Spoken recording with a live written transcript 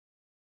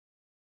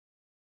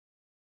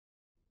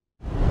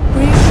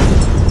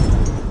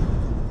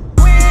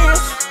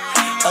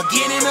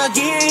again and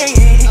again.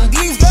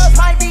 These girls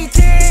might be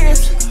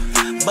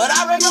 10s, but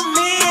I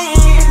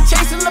recommend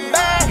chasing the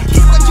bag.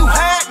 Keep what you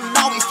had and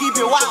always keep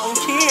it wild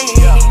king.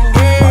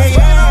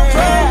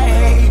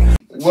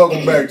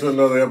 Welcome back to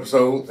another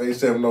episode,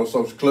 870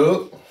 Social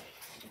Club.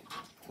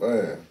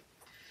 Man,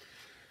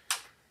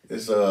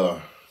 it's a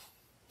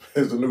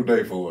new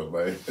day for us,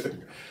 man.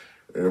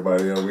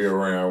 Everybody else, we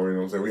around, you know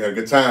what I'm saying? We had a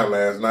good time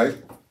last night.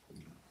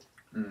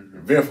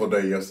 Eventful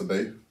day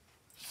yesterday.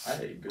 I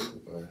ate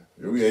good.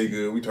 We ate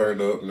good. We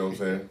turned up, you know what I'm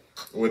saying?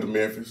 Went to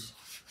Memphis.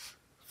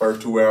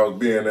 First 2 hours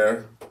being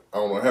there. I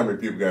don't know how many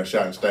people got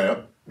shot and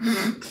stabbed.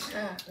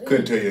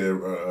 Couldn't tell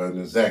you an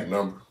exact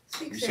number.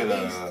 You said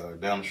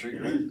down the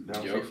street, right?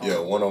 Down the street. Yeah,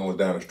 one of them was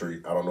down the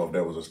street. I don't know if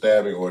that was a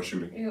stabbing or a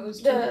shooting. It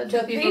was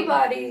The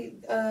Peabody,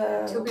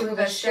 two people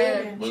got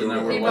stabbed.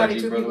 Peabody,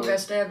 Two people got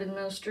stabbed in the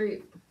middle of the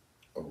street.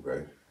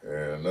 Okay.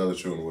 And another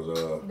shooting was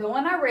The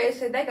one I read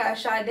said they got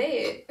shot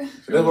dead.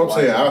 That's what I'm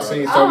saying. I've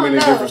seen so many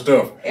different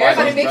stuff.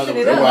 Everybody mixing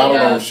it That's up. why I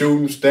don't know,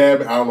 shooting,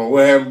 stabbing, I don't know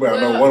what happened, but I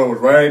know one of them was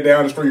right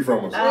down the street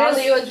from us.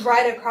 Literally, it was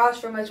right across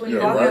from us when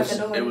you walked out the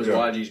door. It was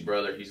YG's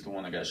brother. He's the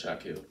one that got shot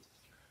killed.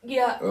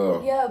 Yeah,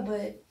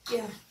 but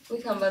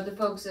We talking about the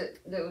folks that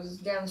was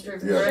down the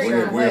street from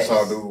Yeah, we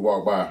saw a dude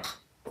walk by.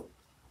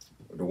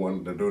 The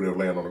dude that was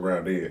laying on the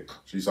ground dead.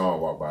 She saw him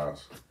walk by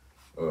us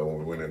when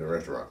we went in the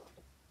restaurant.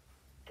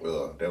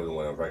 That was the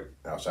one right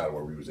outside of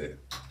where we was at.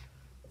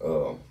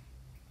 Yo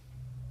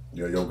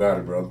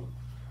Gotti, brother.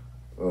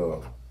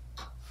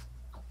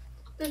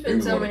 There's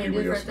been so many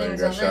different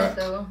things on that,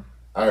 though.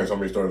 I heard so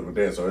many stories with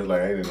that, so it's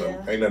like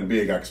ain't nothing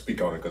big I can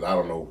speak on it because I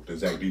don't know the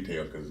exact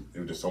details because it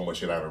was just so much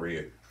shit I done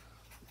read.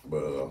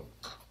 But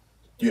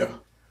yeah,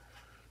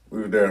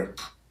 we were there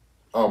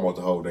almost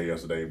the whole day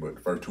yesterday, but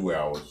the first 2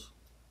 hours,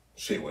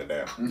 shit went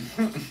down.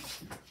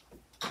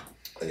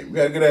 Hey, we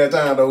had a good ass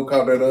time though.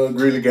 Caught that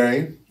Greeley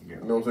game. You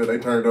know what I'm saying? They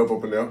turned up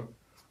in there.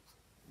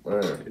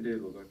 Man, It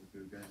did look like a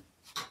good game.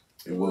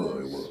 it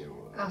was.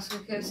 Oscar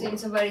kept seeing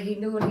somebody he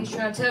knew what he's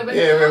trying to tell, but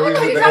Yeah, man, what we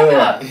are you was talking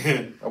about?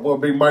 I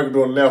want Big Mike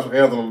doing the national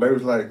anthem. They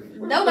was like,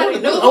 nobody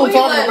knew I'm who he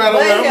talking was. about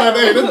it. I'm like,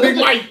 hey, this Big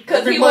Mike.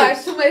 Because he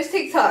watched too much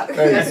TikTok.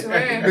 Hey, I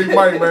swear. Big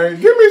Mike, man,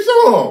 give me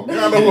some. Y'all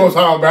know what I'm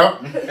talking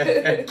about.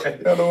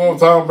 Y'all know what I'm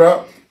talking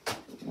about.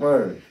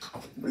 Man,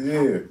 but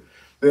yeah,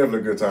 definitely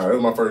a good time. That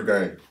was my first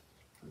game.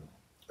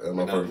 That was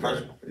my first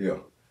game. Yeah.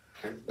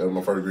 That was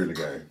my first Grizzly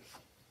game.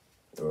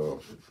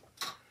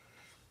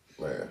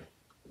 Man,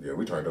 yeah,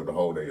 we turned up the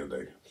whole day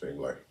yesterday. Seemed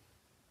like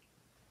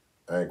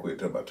I ain't quit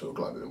till about 2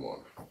 o'clock in the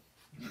morning.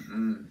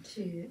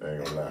 Shit. I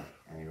ain't gonna lie.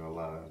 I ain't gonna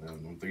lie.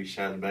 Them 3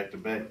 shots back to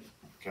back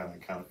kind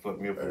of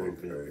fucked me up a little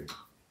bit.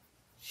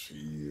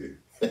 Shit.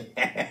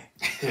 yeah.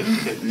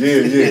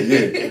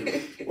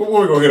 What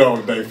we gonna hit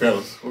on today,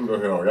 fellas? What we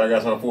gonna hit on? Y'all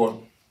got something for us?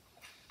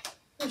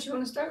 What you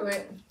want to start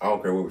with? I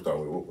don't care what we start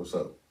with. What's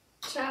up?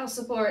 Child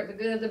support, the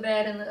good, the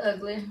bad, and the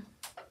ugly.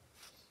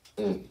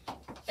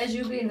 As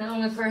you being the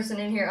only person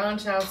in here on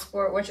child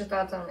support, what's your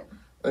thoughts on it?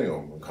 They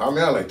gonna call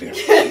me out like that.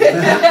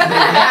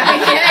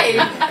 Hey.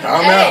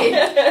 Call me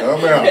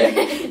out.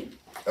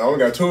 I only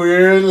got 2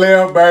 years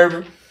left,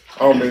 baby. I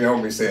don't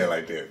mean say it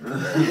like that.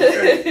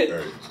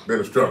 Hey,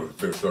 been a struggle.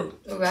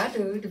 Oh, I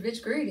do. The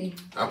bitch greedy.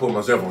 I put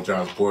myself on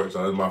child support,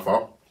 so it's my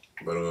fault.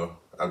 But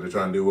I'm just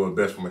trying to do what's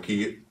best for my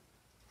kid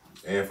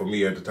and for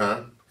me at the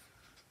time.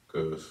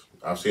 Because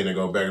I've seen it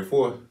go back and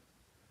forth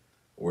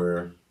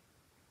where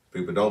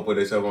people don't put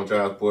themselves on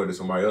child support, then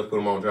somebody else put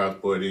them on child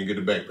support, then you get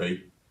the back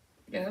pay.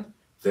 Yeah.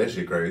 That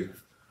shit crazy.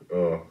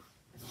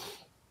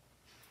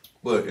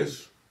 But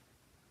it's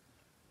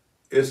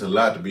a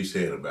lot to be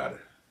said about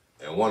it.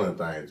 And one of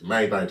the things,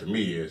 main thing to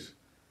me is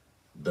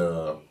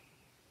the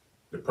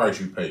price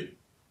you pay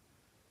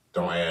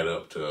don't add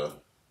up to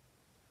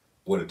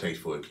what it takes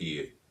for a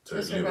kid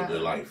to live a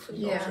good life.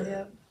 You know what I'm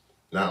saying?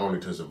 Not only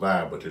to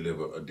survive, but to live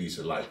a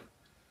decent life.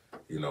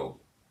 You know,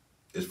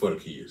 it's for the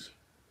kids.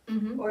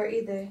 Or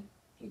either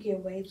you get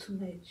way too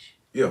much.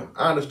 Yeah,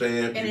 I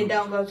understand. And it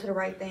don't go to the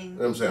right thing. You know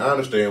what I'm saying? I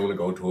understand when it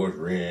go towards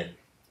rent,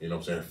 you know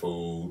what I'm saying,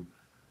 food,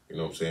 you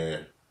know what I'm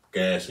saying,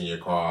 gas in your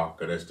car,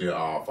 because that still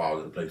all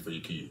falls into place for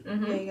your kids. Yeah,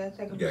 you gotta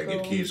take them You gotta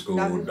get kids to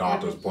school,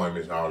 doctor's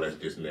appointments, all that,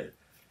 this and that.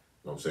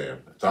 You know what I'm saying?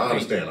 So I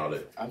understand all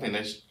that. I think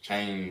they should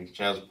change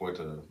child support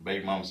to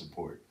baby mama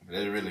support.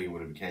 That's really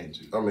what it became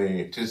to. I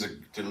mean, to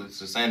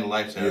sustain the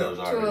lifestyle that was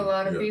already To a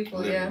lot of people,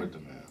 living with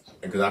them.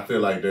 Because I feel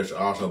like there should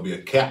also be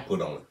a cap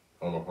put on it,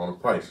 on the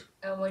price.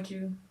 And what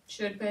you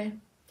should pay.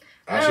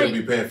 I shouldn't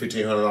be paying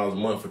 $1,500 a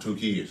month for 2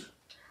 kids.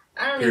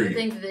 I don't even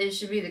think that it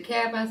should be the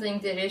cap. I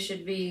think that it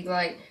should be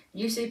like,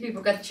 you see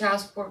people got the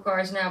child support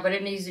cards now, but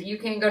you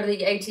can't go to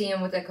the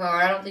ATM with that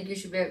card. I don't think you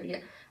should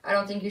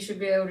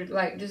be able to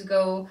like just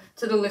go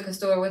to the liquor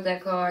store with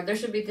that card. There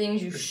should be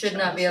things you should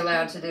not be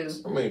allowed to do.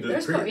 I mean,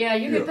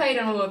 you get paid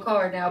on a little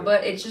card now,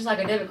 but it's just like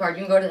a debit card.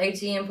 You can go to the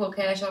ATM, pull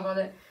cash off all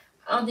that.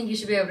 I don't think you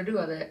should be able to do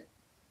all that.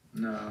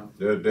 No.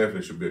 There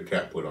definitely should be a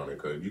cap put on it,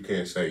 because you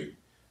can't say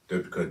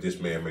that because this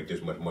man make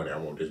this much money, I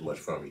want this much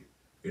from you.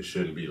 It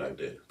shouldn't be like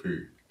that,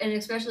 period. And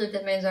especially if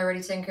that man's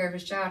already taking care of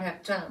his child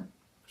half the time.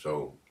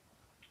 So,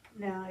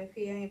 Now, if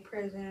he ain't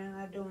present and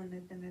not doing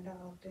nothing at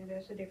all, then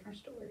that's a different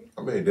story.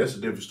 I mean, that's a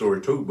different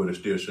story too, but it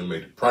still shouldn't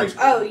make the price go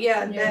Oh up.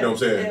 yeah, You You know what I'm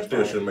saying? It still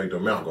part. shouldn't make the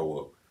amount go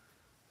up.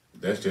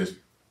 That's just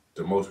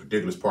the most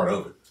ridiculous part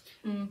of it.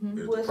 Mm-hmm.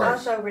 Is the What's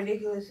price. also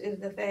ridiculous is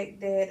the fact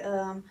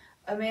that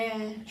a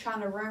man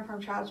trying to run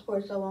from child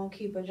support so won't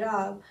keep a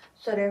job,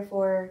 so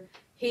therefore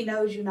he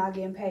knows you're not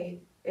getting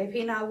paid. If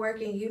he not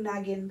working, you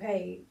not getting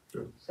paid.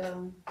 Yeah.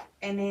 So,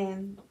 and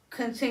then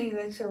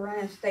continuing to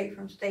run state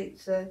from state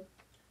to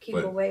keep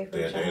But away from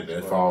child That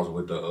support. falls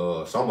with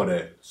the some of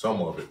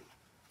it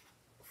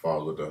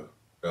falls with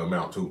the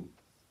amount too.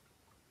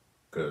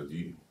 Cause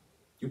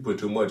you put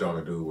too much on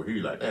a dude where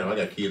he's like, damn, I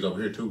got kids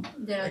over here too.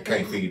 Then I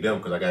can't feed them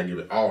because I gotta give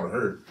it all to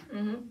her.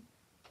 Mm-hmm.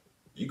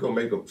 You gonna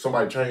make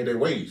somebody change their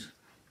ways.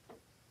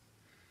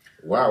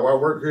 Why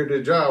work here at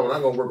this job when I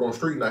gonna work on the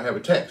street and I have a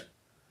tax?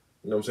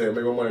 You know what I'm saying?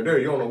 Make my money there.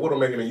 You don't know what I'm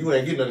making and you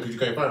ain't getting nothing because you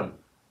can't find them.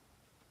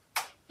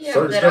 Yeah,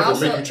 Certain but that stuff will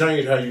also, make you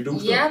change how you do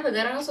stuff. yeah, but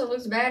that also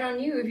looks bad on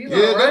you if you Yeah,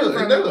 gonna it run does.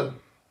 from It does.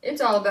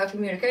 It's all about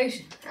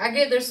communication. I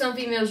get there's some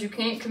females you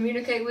can't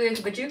communicate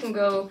with, but you can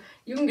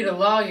get a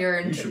lawyer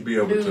and You should be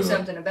able do to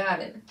something about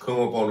it. come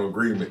up on an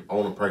agreement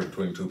on a price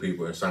between two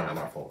people and sign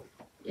off on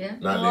it. Yeah.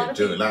 Not A lot of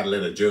people-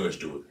 let a judge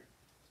do it.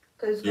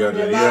 Because it's Yeah, going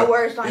to be a yeah. lot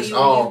worse on It's you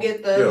all- when you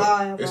get the yeah.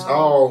 law involved. It's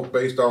all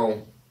based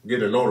on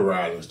getting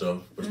notarized and stuff.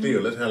 But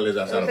still, let's handle this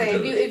outside of the Say,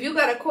 judge. if you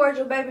got a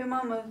cordial baby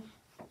mama,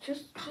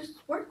 just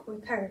work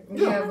with her.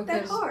 It's Yeah, not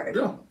that because- hard.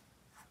 Yeah.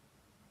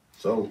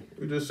 So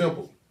it's just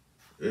simple.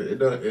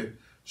 It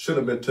should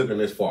have been taken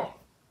this far.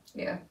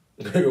 Yeah.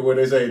 What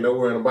they say,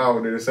 nowhere in the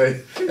Bible did it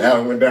say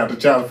Adam went down to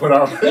child support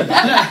off.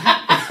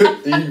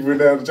 Eve went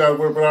down to child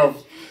support put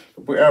off.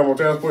 Put Adam on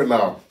child support.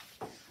 No,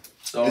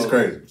 So, it's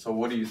crazy. So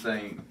what do you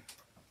think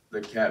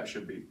the cap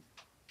should be?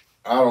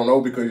 I don't know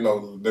because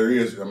there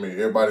is. I mean,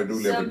 everybody do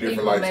live Some a different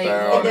people make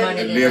lifestyle more and, money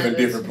and than live in others.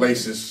 different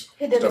places.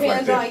 It stuff like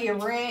depends that. on your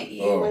rent.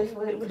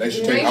 They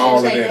should They take should all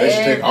of take that. They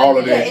should take all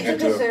of Yeah, that into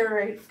into.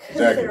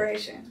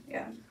 consideration.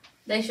 Yeah.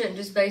 They shouldn't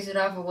just base it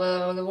off of,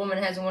 well, the woman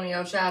has a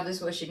 1-year-old child, this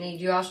is what she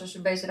needs. You also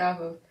should base it off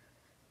of,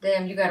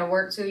 damn, you gotta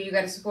work too, you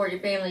gotta support your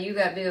family, you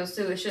got bills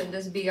too. It shouldn't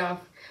just be off.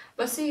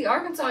 But see,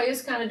 Arkansas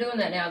is kind of doing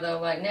that now, though.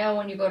 Like, now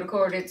when you go to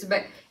court, it's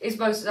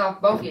based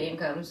off both your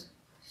incomes.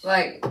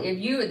 Like,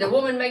 if the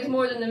woman makes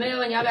more than the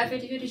male and y'all got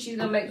 50-50, she's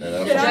gonna make Yeah,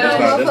 the Shit, I That's know not- a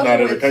that's not motherfucker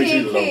every with case 10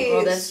 either, though. kids.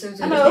 Well, that's true,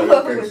 too. I know a That's not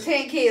motherfucker every with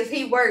 10 kids.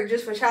 He worked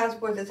just for child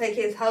support to take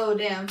his whole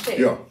damn check.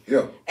 Yeah,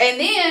 yeah. And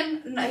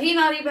then he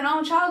not even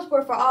on child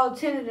support for all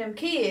 10 of them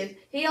kids.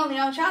 He only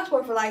on child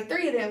support for like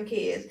 3 of them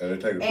kids. And they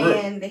take a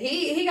grip. And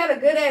he got a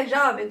good ass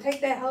job and take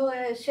that whole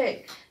ass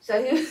check.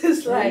 So he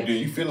was like, Do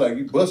you feel like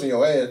you busting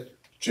your ass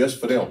just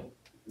for them?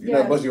 You're Yeah.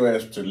 not busting your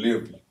ass to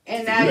live.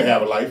 and For now you to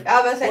have a life.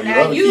 I was about to say, or your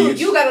now other you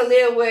kids. you gotta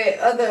live with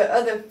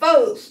other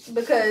folks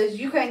because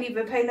you can't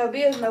even pay no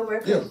bills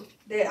nowhere. 'Cause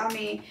I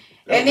mean,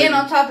 and then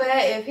on top of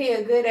that, if he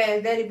a good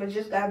ass daddy but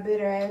just got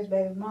bitter ass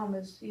baby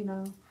mamas,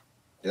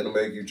 It'll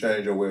make you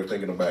change your way of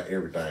thinking about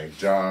everything,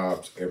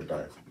 jobs,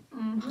 everything.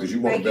 Because you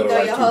want make a you better throw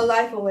life your too. whole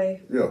life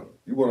away. Yeah,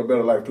 you want a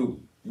better life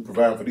too. You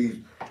provide for these.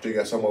 You still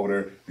got some over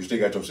there. You still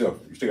got yourself.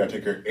 You still got to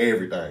take care of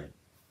everything.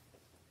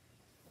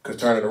 Because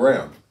turn it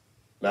around.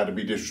 Not to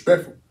be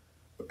disrespectful,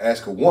 but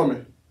ask a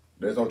woman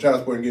that's on child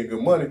support and getting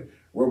good money,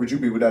 where would you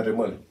be without that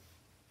money?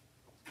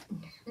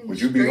 Would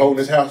you be holding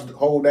this house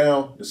hold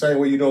down the same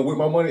way you're doing with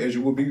my money as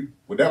you would be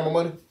without my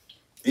money?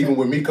 Even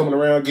with me coming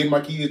around, getting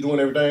my kids, doing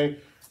everything,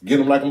 getting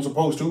them like I'm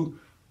supposed to,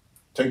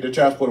 take their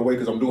child support away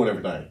because I'm doing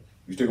everything.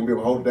 You still gonna be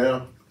able to hold it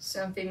down?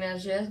 Some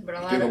females, yes, but a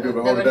lot Still of gonna be the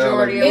able to hold it down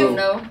like majority you of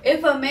them, no.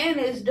 If a man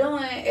is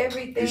doing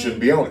everything, He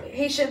shouldn't be on it.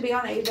 He should be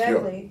on it,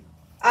 exactly.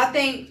 I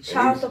think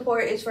child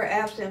support is for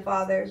absent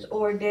fathers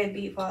or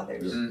deadbeat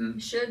fathers. Mm-hmm.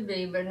 Should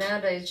be, but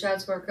nowadays child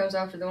support comes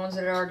after the ones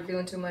that are already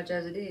doing too much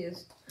as it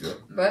is. Yep.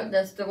 But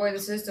that's the way the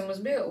system was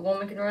built. A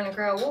woman can run and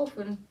cry wolf,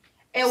 and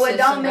And what System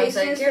don't make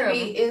don't take sense care to of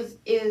me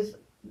is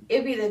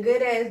it be the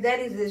good ass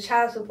daddies that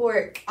child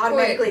support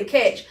automatically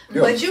catch.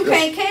 Yeah, But you yeah.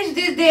 can't catch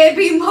this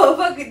deadbeat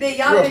motherfucker that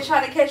y'all Yeah. been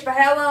trying to catch for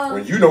how long?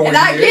 When you know where and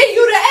he I at. give you You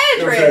know the what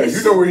I'm saying? address.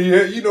 You know where he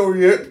at. You know where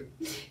he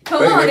at.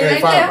 Come They on, it can't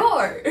ain't find that him.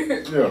 hard.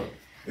 Yeah.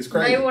 It's they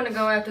crazy. want to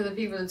go after the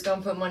people that's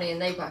gonna put money in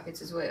their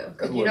pockets as well. That's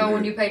Because you what know it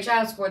when is. you pay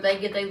child support, they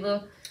get their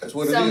little That's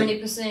what it so is. many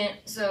percent.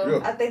 So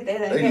Yeah. I think they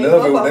They gave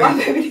love up on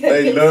my it. baby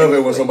They daddy. love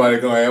it when somebody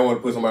go, hey, I want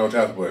to put somebody on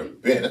child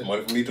support. Man, that's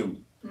money for me too.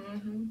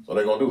 mm-hmm. So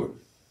they gonna do it.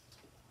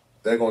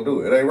 They gonna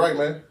do it. It ain't right,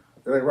 man.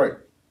 It ain't right.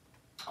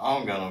 I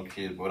don't got no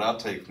kids, but I'll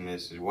take from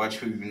this. Watch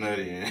who you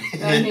nutty in.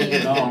 I mean-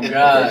 Oh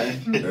God.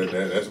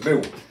 That's a big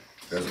one.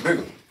 That's a big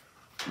one.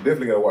 You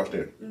definitely gotta watch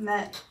that.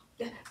 Not-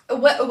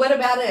 What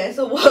about us?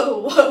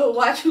 Whoa,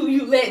 watch who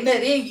you letting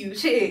that in you,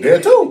 shit. There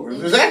too.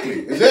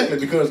 Exactly.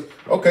 Because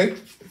okay,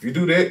 if you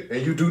do that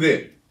and you do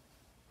that,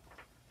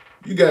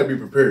 you gotta be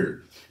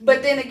prepared.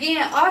 But then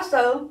again,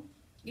 also,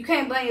 you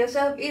can't blame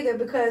yourself either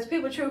because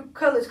people true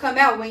colors come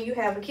out when you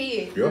have a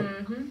kid. Yeah.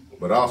 Mm-hmm.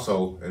 But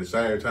also at the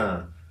same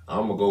time,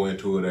 I'm gonna go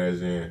into it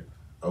as in,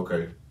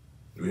 okay,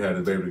 we had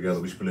the baby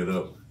together, we split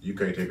up. You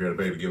can't take care of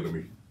the baby, give it to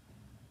me.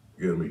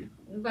 Give it to me.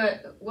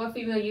 But what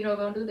female you know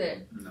gonna do that?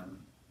 No.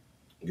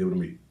 Give it to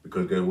me.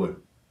 Because guess what?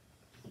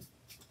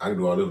 I can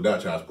do all this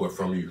without child support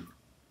from you.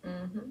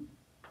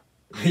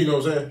 Mm-hmm. You know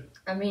what I'm saying?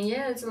 I mean,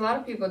 yeah, it's a lot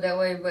of people that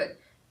way, but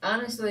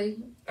honestly,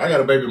 I got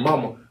a baby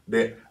mama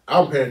that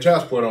I'm paying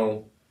child support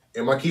on,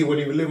 and my kid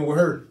wasn't even living with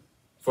her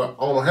for I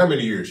don't know how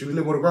many years. She was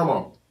living with her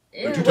grandma.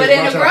 yeah. But you Well, taking then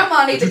my the child-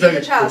 grandma need but to you get the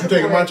taking- child but you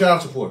taking my support.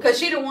 child support. Cause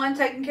she the one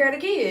taking care of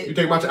the You kids.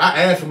 take my child.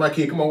 I asked for my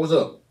kid. Come on, what's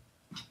up?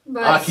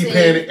 But I keep see,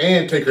 paying it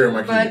and take care of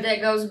my but kid.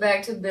 that goes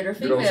back to bitter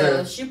You know what I'm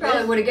females. She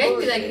probably would have gave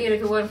me that Bullshit. kid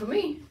if it wasn't for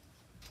me.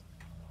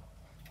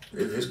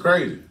 It's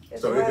crazy.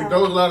 It's So it wild.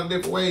 goes a lot of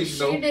different ways,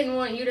 you She know. didn't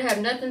want you to have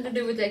nothing to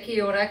do with that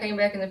kid when I came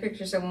back in the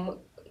picture. So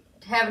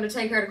having to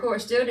take her to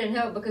court still didn't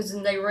help because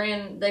then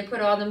they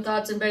put all them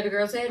thoughts in baby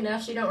girl's head. Now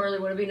she don't really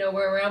want to be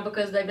nowhere around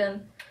because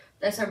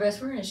that's her best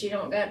friend. She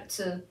don't got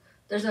to,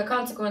 there's no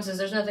consequences.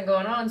 There's nothing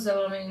going on.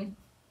 So, I mean,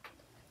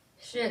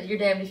 shit, you're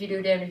damned if you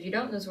do, damned if you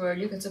don't in this world.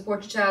 You can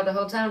support your child the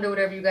whole time, do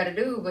whatever you got to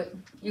do, but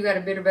you got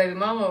a bitter baby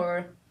mama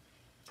or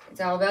it's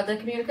all about that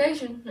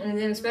communication. And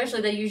then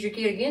especially they use your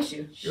kid against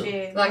you.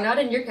 Shit. Like, not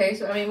in your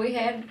case. I mean, we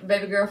had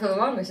baby girl for the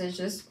longest. It's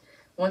just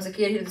once a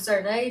kid hits a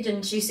certain age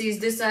and she sees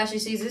this side,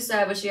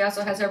 but she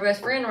also has her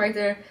best friend right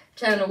there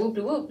telling her whoop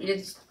de whoop.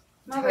 It's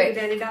My baby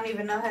daddy don't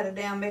even know how to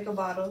damn make a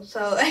bottle,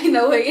 so ain't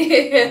no way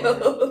in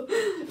hell.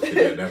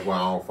 Yeah, that's why I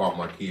don't fault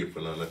my kid for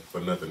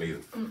nothing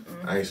either.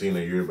 I ain't seen her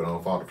in a year, but I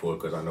don't fault her for it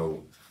because I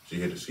know she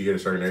hit a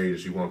certain age and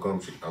she want to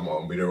come. I'm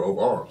gonna be there over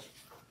arms.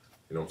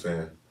 You know what I'm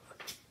saying?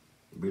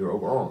 Be there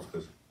over arms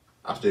because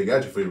I still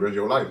got you for the rest of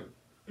your life.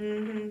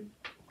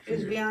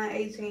 It's Shit. beyond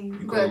 18.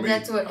 You call but me,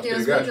 that's what I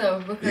kills still me got you. though.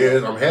 Because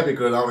Yes, I'm happy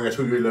because I only got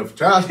 2 years left for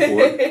child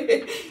support.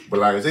 But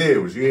like I said,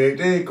 when she ain't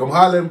there, come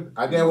holler at me.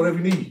 I got whatever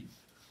you need.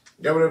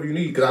 Got whatever you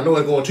need because I know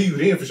it's going to you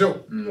then for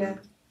sure. Yeah.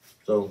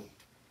 So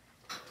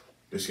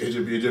it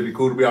just be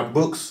cool to be out the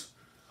books.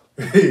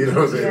 You know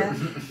what I'm saying?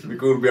 Yeah. It'd be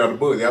cool to be out the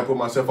books. Yeah, I put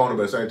myself on it,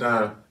 but at the same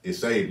time, it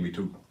saved me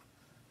too.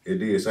 It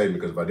did save me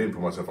because if I didn't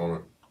put myself on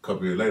it a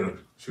couple years later,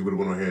 she would have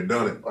went ahead and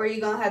done it. Or you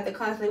gonna have to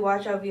constantly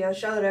watch over your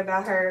shoulder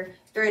about her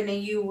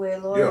threatening you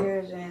with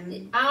lawyers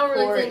and I don't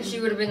really think court. she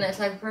would have been that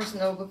type of person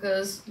though,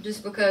 because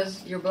just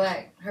because you're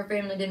black, her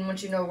family didn't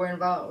want you nowhere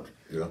involved.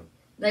 Yeah.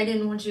 They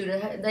didn't want you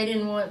to. They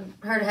didn't want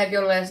her to have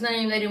your last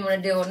name. They didn't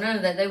want to deal with none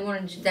of that. They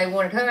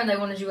wanted her and they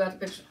wanted you out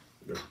the picture.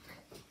 Yeah.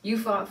 You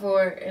fought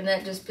for it, and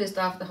that just pissed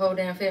off the whole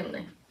damn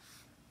family.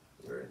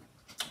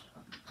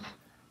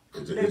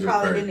 It's They just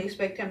probably crazy. didn't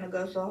expect him to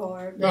go so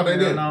hard. No, they Yeah,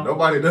 didn't. no.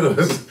 Nobody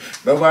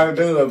does. Nobody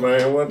does,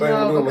 man. One thing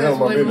I'm No, doing, because I'm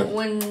my business.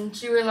 when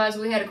she realized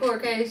we had a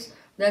court case,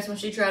 that's when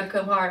she tried to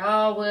come hard.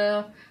 Oh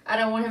well, I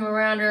don't want him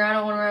around her. I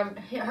don't want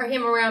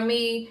him around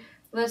me.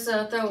 Let's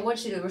throw what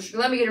she do.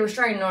 Let me get a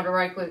restraining order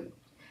right quick.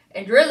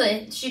 And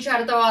really, she tried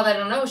to throw all that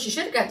on those. She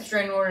should have got the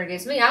restraining order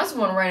against me. I was the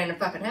one running the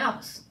fucking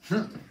house.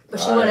 But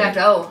she wouldn't have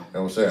to owe. You know what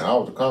I'm saying? I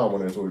was the calm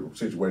one in the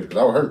situation because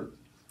I was hurt.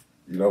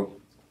 You know?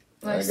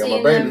 I Like ain't got my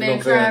seeing baby, that you know man what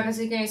I'm cry saying? because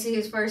he can't see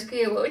his first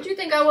kid. What would you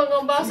think I wasn't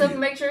gonna boss up and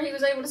make sure he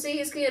was able to see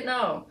his kid?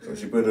 No. So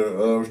she put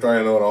a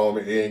restraining order on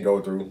me. It ain't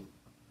go through.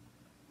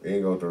 It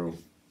ain't go through.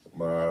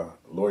 My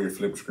lawyer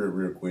flipped the script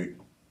real quick.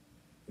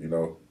 You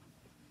know,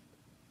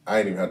 I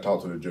ain't even had to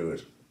talk to the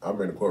judge.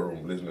 I'm in the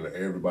courtroom listening to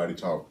everybody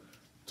talk,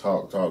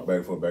 back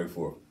and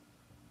forth.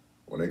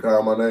 When they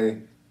called my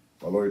name,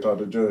 my lawyer talked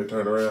to the judge,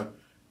 turned around,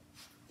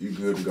 you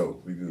good to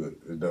go. We good.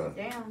 It's done.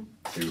 Damn.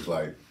 He was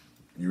like,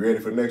 you ready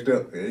for the next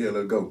step? Yeah,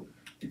 let's go.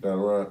 He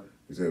turned around.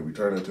 He said, we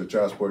turn into a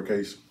child support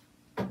case.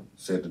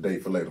 Set the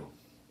date for later.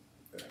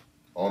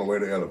 On the way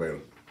to the elevator.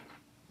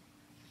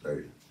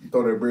 Hey, you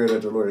throw that bread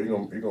at your lawyer,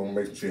 he gonna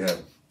make some shit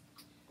happen.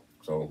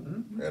 So,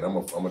 and I'm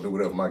gonna do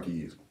whatever for my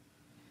kids.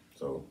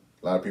 So,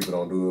 a lot of people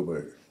don't do it,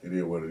 but it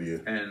is what it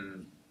is.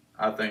 And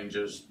I think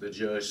just the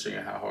judge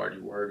seeing how hard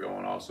you were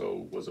going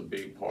also was a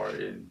big part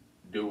in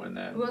doing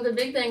that. Well, the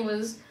big thing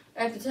was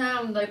at the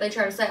time, like they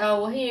tried to say,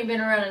 oh, well, he ain't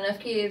been around enough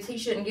kids. He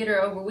shouldn't get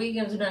her over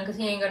weekends or nothing because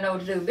he ain't gonna know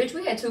what to do. Bitch,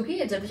 we had 2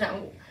 kids at the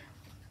time.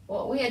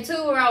 Well, we had 2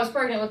 where I was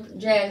pregnant with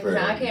Jazz.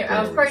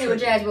 I was pregnant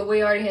with Jazz, but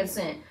we already had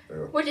Scent. Yeah.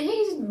 Which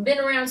he's been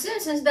around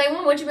since day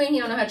one. What you mean he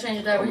don't know how to change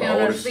a diaper? He don't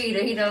know how to feed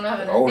her. He don't know how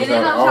to. Oldest And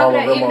then out on of top all of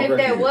that, them, even I'm if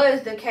that grandkids.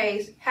 was the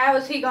case, how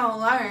is he gonna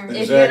learn?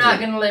 If Exactly. you're not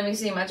gonna let me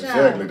see my child.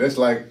 Exactly. That's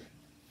like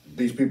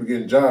these people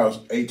getting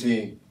jobs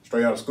 18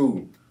 straight out of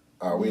school.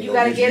 We ain't You gonna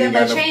gotta give you ain't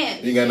them a got no-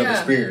 chance. You ain't got enough Yeah.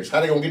 experience.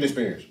 How they gonna get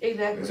experience?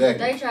 Exactly.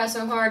 Exactly. They try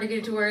so hard to get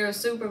it to where it was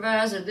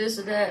supervisor, this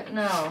or that.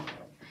 No,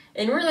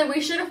 and really,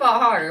 we should have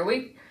fought harder.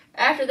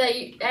 After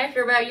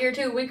about year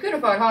 2, we could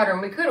have fought harder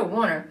and we could have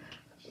won her.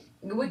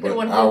 We could have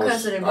won full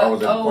custody. I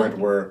was But at the point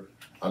where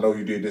I know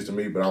you did this to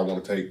me, but I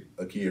want to take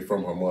a kid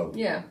from her mother.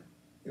 yeah,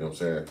 You know what I'm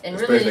saying? And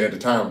Especially really- at the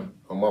time,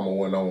 her mama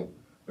wasn't on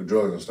the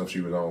drugs and stuff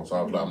she was on, so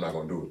I was like, I'm not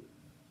gonna do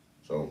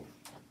it. So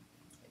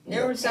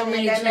there were so And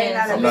many that may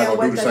not chances. have I'm not been gonna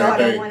what do the the same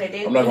daughter thing. wanted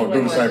I'm not gonna do the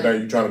anyway. same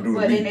thing you trying to do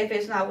But to then me. if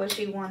it's not what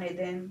she wanted,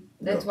 then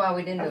That's why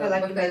we didn't I do feel it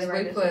like you made because the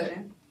right we put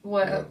decision.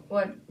 Yeah.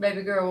 what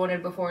baby girl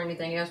wanted before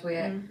anything else we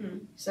had. Mm-hmm.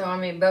 So I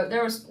mean, but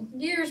there was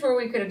years where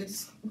we could have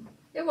just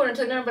It wouldn't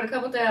have took nothing but a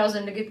couple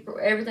thousand to get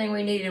everything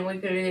we needed, and we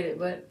could have did it,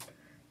 but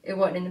it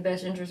wasn't in the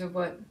best interest of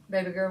what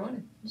baby girl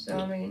wanted. So,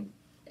 I mean,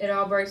 it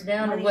all breaks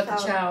down to Money what the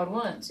talk. child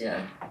wants,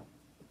 yeah.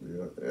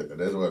 Yeah,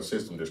 that's why the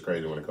system just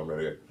crazy when it comes to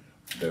that.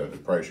 The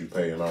price you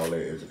pay and all that,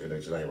 it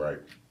just ain't right.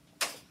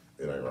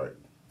 It ain't right.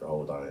 The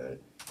whole thing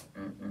ain't.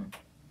 Mm-mm.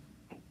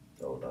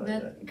 The whole thing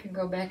ain't. That can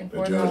go back and The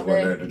forth judge all wasn't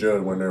there. day. The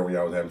judge wasn't there when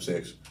y'all was having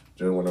sex.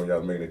 Judge wasn't there when y'all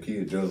was making a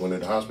kid. Judge wasn't at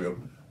the hospital.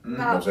 You know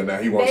what I'm saying? Now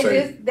he won't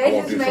say. They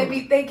just made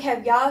me think.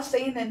 Have y'all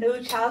seen the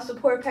new child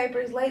support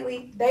papers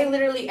lately? They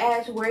literally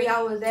asked where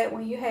y'all was at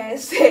when you had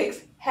sex,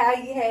 how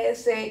you had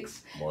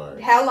sex, Boy,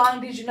 how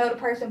long did you know the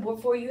person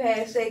before you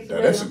had sex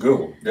with that's a them. good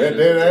one. That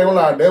ain't gonna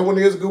lie. That one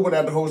is a good one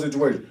out the whole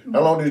situation.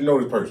 How long did you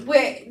know this person?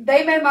 When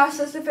they made my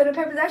sister fill the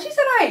papers out, she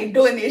said, "I ain't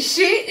doing this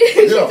shit."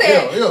 She Yeah,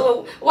 said, yeah.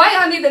 Well, "Why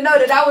y'all need to know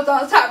that I was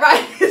on top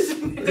right?"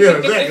 Yeah,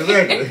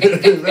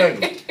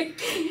 exactly.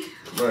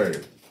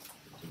 Man,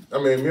 I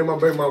mean, me and my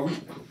baby mom,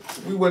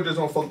 we went just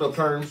on fucked up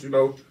terms, you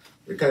know.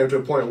 It came to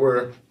a point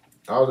where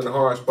I was in a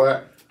hard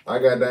spot. I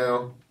got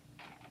down,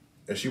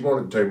 and she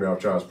wanted to take me off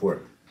child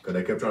support because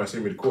they kept trying to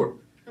send me to court.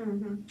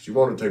 Mm-hmm. She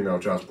wanted to take me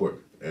off child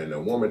support, and the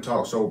woman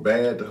talked so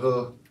bad to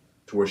her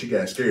to where she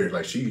got scared.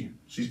 Like she's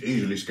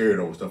easily scared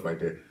over stuff like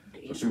that.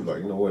 So she was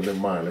like, you know what? Never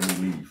mind. Let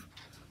me leave.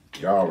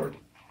 Y'all are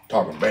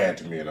talking bad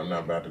to me, and I'm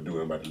not about to do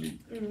it. I'm about to leave.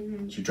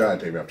 Mm-hmm. She tried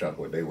to take me off child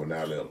support. They would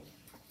not let her.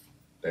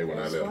 They would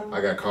not That's let her. wild.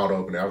 I got caught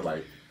up, and I was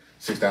like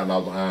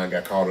 $6,000 behind.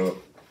 Got caught up,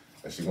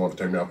 and she wanted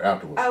to take me off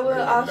afterwards. I will They were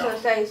like, also "No."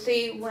 say,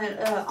 see, when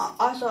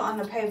also on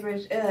the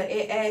papers,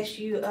 it asks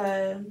you,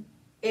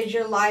 is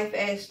your life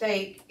at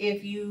stake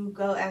if you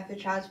go after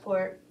child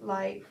support,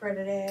 like for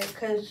the dad?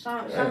 Because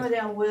some of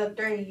them will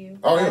threaten you.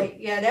 Oh, yeah. Like,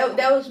 yeah,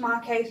 that was my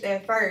case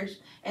at first,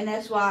 and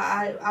that's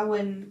why I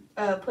wouldn't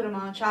put him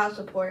on child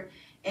support.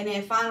 And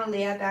then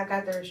finally, after I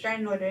got the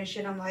restraining order and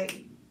shit, I'm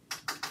like,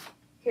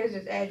 here's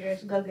his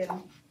address, go get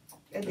him.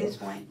 At this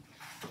point.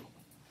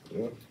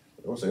 Yeah.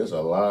 I'm saying it's a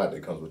lot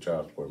that comes with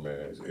child support,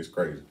 man. It's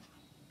crazy.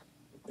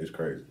 It's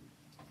crazy.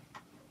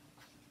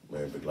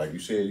 Man, but like you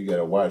said, you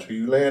gotta watch who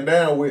you laying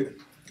down with.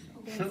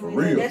 For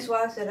real. That's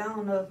why I said I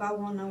don't know if I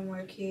want no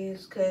more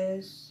kids,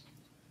 because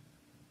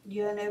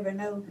you'll never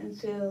know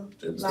until,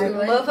 Just like, a too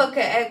late. motherfucker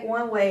act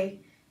one way,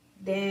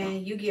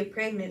 then you get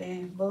pregnant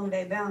and boom,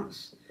 they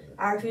bounce.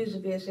 I refuse to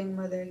be a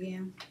single mother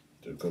again.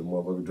 Just cause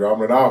motherfucker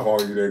dropping it off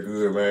on you that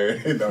good,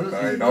 man.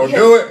 don't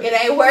do it.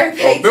 It ain't worth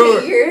Don't do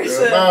 18 it. years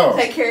Yeah, to no.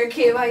 take care of a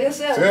kid by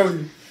yourself. Tell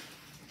you.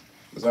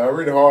 It's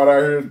already hard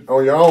out here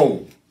on your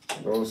own.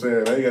 You know what I'm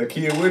saying? Now you got a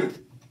kid with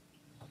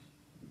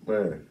it.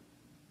 Man.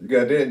 You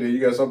got that, and then you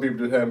got some people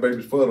just having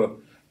babies for the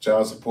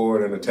child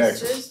support and the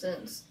taxes.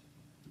 Assistance.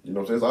 You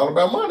know what I'm saying? It's all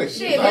about money.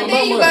 Shit, It's all but about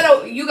then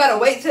money. you gotta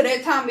wait till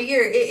that time of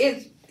year.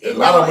 A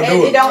lot of them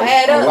do it. It don't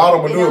add up. A lot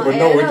of them do it, but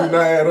no, it don't do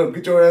not add up.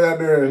 Get your ass out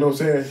there, you know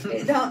what I'm saying?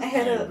 It don't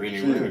add up.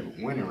 Really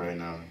winning right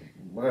now.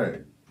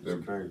 Man.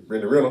 It's crazy.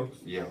 Brittany Renner.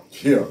 Yeah.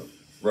 Yeah.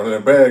 Running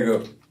that bag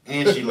up.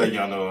 And she let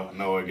y'all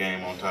know a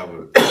game on top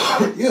of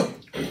it. Yeah.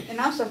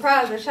 And I'm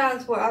surprised the child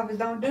support office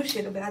don't do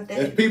shit about that.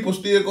 And people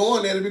still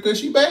going at it because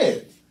she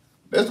bad.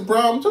 That's the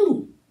problem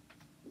too.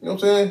 You know what I'm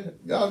saying?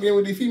 Y'all getting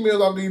with these females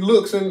off these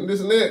looks and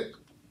this and that.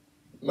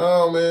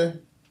 No,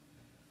 man.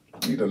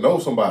 You need to know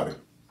somebody.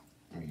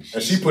 I mean,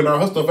 And she putting all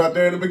her stuff out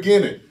there in the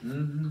beginning.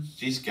 Mm-hmm.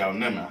 She's scouting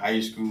them in high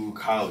school,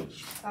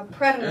 college. A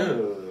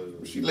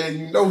predator. She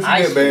letting you know she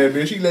High that bad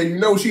bitch. She letting you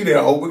know she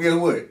that hoe, but guess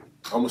what?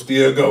 I'ma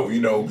still go,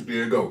 you know,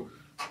 still go.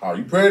 Are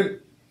you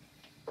pregnant?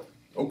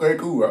 Okay,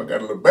 cool. I got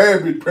a little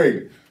bad bitch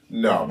pregnant.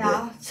 No,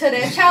 Nah, to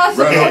that child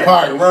bro.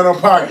 support. Run her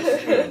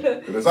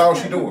pockets. That's all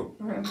she doing.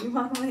 You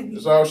my lady.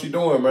 That's all she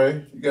doing,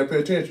 man. You gotta pay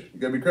attention. You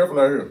gotta be careful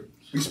out here.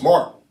 Be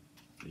smart.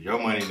 Your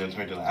money done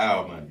turned to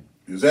our money.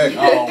 Exactly.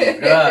 Oh my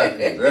god.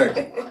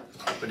 Exactly.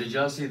 But did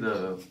y'all see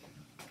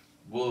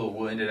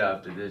we'll end it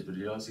after this, but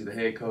did y'all see the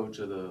head coach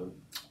of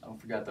I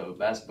forgot the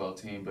basketball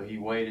team, but he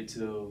waited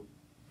to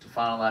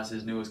finalize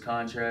his newest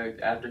contract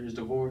after his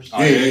divorce?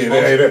 Oh,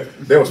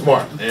 They were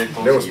smart. They're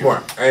They were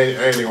smart. I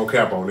ain't even gonna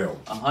cap on them.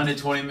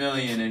 $120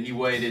 million, and he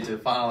waited to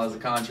finalize the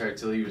contract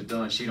till he was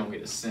done. She don't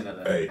get a cent of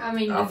that. Hey, I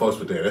mean, I fucks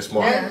with that. That's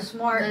smart. That's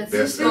smart. That's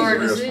a smart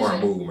real decision.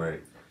 smart move, man.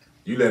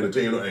 You let the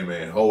team know, hey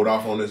man, hold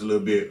off on this a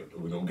little bit.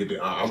 We're gonna get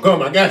there. I'm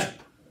coming, I got you.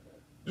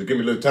 Just give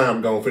me a little time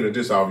to go and finish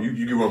this off. You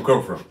get where I'm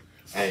coming from.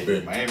 Hey,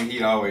 Yeah. Miami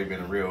Heat always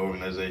been a real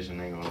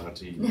organization. Ain't gonna lie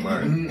to you.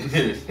 Man,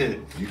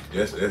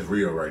 that's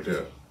real right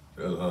there.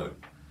 That's 100.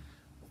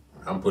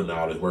 I'm putting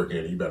all this work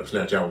in. You better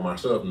snatch out with my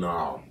stuff.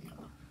 No,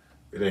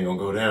 it ain't gonna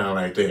go down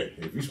like that.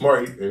 If you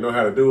smart and know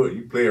how to do it,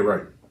 you play it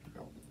right.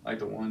 Like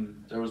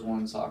there was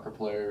one soccer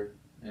player,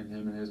 and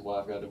him and his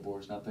wife got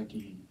divorced, and I think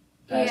he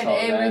He had passed all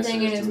the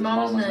everything in assets his to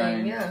mama's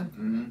name, yeah.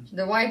 hmm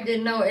The wife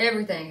didn't know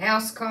everything.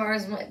 House,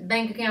 cars,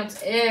 bank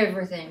accounts,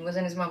 everything was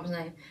in his mama's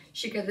name.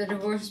 She got the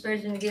divorce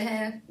expecting to get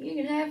half. You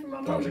can have from my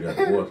Oh, she mama. got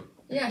divorced.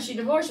 Yeah, she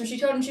divorced him. She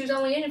told him she was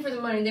only in it for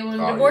the money. Then when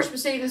the Oh, divorce yeah.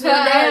 proceedings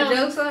went down,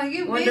 Jokes on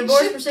you, when bitch.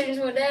 divorce proceedings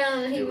went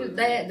down, and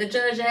the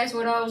judge asked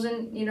what I was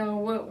in,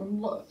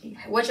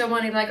 what your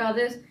money like all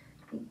this.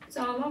 It's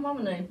all my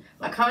mama name.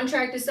 My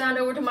contract is signed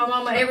over to my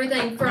mama.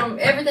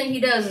 Everything he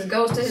does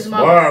goes to his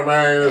mama. Smart,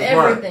 man. That's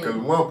smart. Everything. Because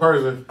one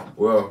person,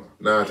 well,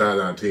 9 times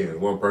out of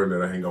 10, one person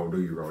that ain't gonna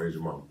do you wrong is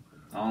your mama.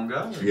 Oh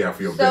God. She have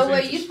for your So best were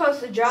you interest. supposed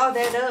to draw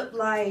that up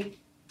like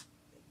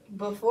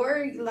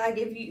before, like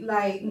if you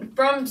like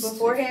From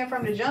beforehand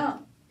from the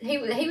jump? he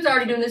was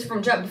already doing this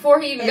from jump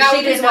before he even And got she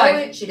with his didn't know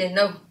wife. it? She didn't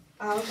know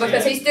Oh, okay.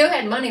 because he still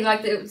had money.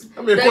 Like the I mean,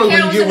 of the course, when you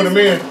accounts get with a in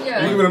man, his- yeah.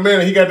 when you get with a man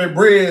and he got that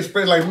bread,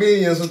 spent like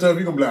millions and stuff,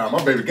 you gonna be like, oh,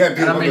 my baby got this,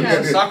 And I my mean, baby he's got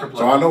a this. soccer player.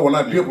 So I know when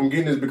I dip, I'm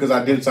getting this because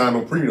I didn't sign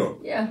no prenup.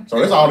 Yeah, So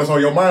that's all that's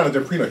on your mind is the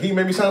prenup. He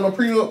made me sign no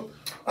prenup.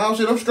 Oh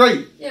shit, I'm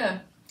straight. yeah.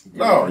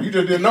 No, you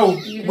just didn't know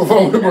You just before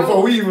didn't know.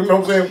 before we even, you know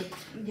what I'm saying?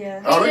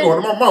 Yeah. Oh, they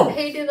going to my mama.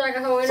 He did like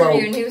a whole So,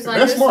 interview, and he was like,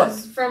 that's "This smart.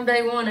 is from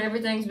day one.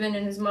 Everything's been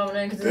in his mama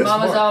name because That's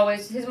smart.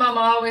 his mama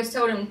always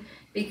told him,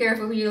 be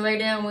careful who you lay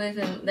down with,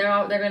 and they're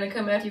gonna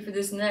come after you for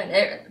this and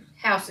that.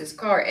 Houses,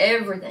 car,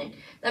 everything.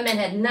 That man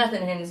had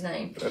nothing in his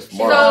name. That's So-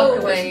 smart.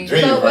 So That's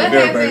genius So what right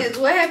there, happens? baby.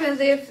 What happens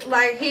if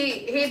like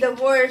he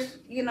divorced?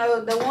 You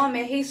know, the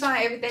woman, he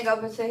signed everything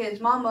over to his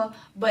mama,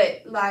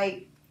 but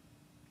like,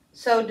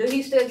 so do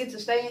he still get to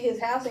stay in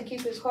his house and keep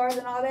his cars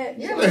and all that?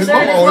 Yeah, His because they're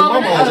mama his owns-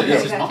 mama his name. mama owns it.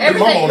 It's his mama. Everything.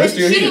 His mama owns it. It's She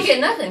still didn't his. get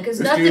nothing because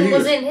It's still nothing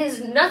was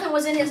his. nothing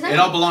was in his name. It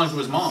all belongs to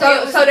his mom.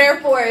 So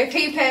therefore, if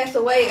he passed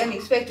away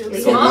unexpectedly,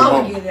 It's his on his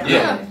mama mama. get it.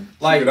 Yeah. Okay.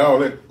 Like, Look at all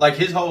that. like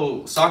his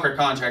whole soccer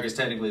contract is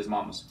technically his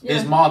mama's.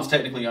 His Yeah. mom's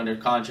technically under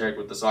contract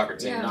with the soccer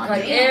team, Yeah, not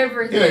like him.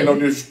 everything. It ain't no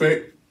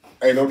disrespect.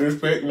 Ain't no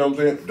disrespect, you know what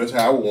I'm saying? That's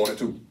how I would want it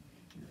too.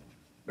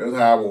 That's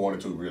how I would want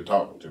it too, real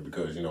talking to,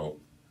 because, you know,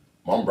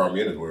 mama brought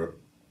me in this world.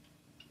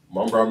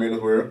 Mama brought me in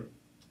this world.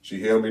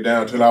 She held me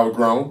down till I was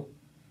grown.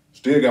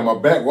 Still got my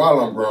back while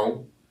I'm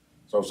grown.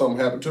 So if something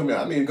happened to me,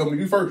 I need to come to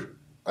you first.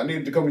 I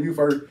needed to come to you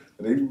first.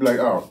 And then you be like,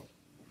 oh,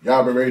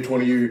 y'all been married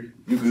 20 years.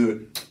 You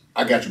good.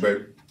 I got you,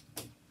 baby.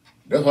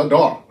 That's her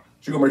daughter.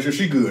 She gonna make sure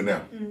she good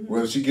now.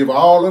 Whether she give her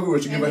all of it,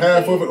 whether she give her And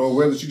half the of it, or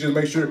whether she just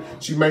make sure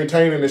she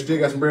maintain it and still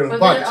got some bread in her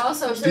But then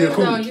pockets. also too, Still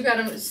cool. though, you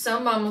got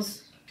some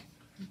mamas.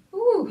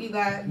 Ooh. You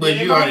got. But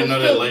you already know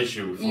that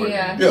relationship before.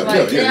 Yeah. Yeah,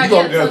 Like, yeah. yeah, You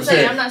gonna that's what I'm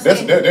saying. I'm not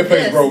saying that plays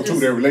a this, role too,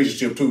 just- that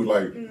relationship too.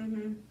 Like, you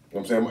know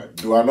what I'm saying?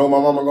 Do I know my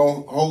mama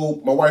gonna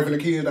hold my wife and the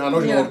kids? I know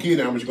she's gonna hold the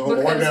kids down, but she gonna hold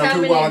my wife Because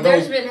down too while I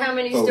there's go. been how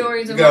many So,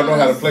 stories you of gotta know how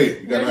to mamas- play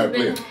it. You gotta know how to There's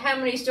play been it. how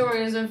many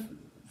stories of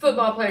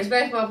football players,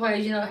 basketball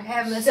players, you know,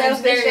 having the same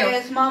Selfish stereo.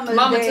 ass mamas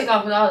Mama that took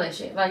off with all that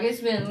shit. Like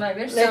it's been like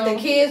there's left so the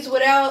kids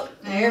without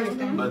and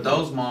everything. But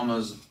those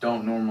mamas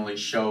don't normally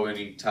show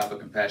any type of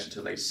compassion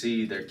till they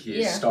see their kids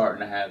Yeah. starting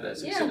to have that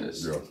Yeah.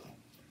 success. Yeah.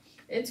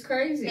 it's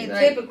crazy. And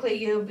Like, typically,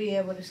 you'll be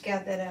able to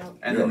scout that out.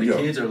 And then the Yeah.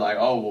 kids are like,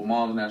 oh, well,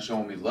 mom's not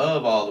showing me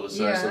love all of a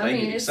sudden, Yeah, so I they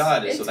mean, get it's-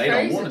 excited, so it's they don't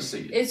crazy. want to see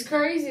it. it's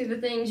crazy the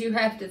things you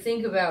have to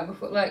think about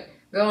before, like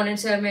going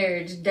into a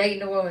marriage,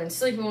 dating a woman,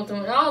 sleeping with a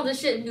woman, all the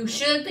shit you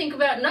should think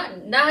about.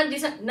 Not nine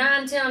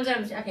times out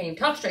of I can't even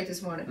talk straight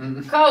this morning.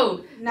 Mhm.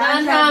 Cold.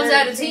 Nine times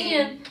out of 10.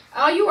 10,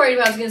 all you worried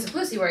about is getting some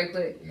pussy right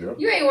quick. Yeah.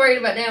 You ain't worried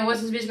about damn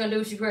what's this bitch gonna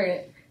do if she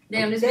pregnant.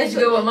 Damn, this That's bitch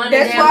good with money.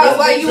 That's damn, why this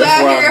while bitch- you That's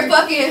out why- here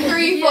fucking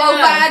 3, 4,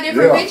 Yeah. 5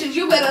 different Yeah. bitches,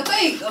 you better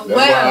think That's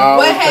why I what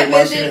always take my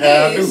happens shit in how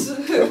I do. this.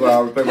 That's why I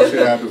always take my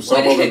shit how I do. Some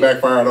of it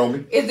backfired on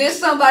me. Is this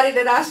somebody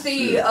that I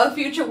see Shit. a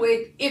future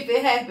with if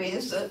it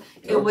happens?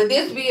 Yeah. Would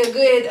this be a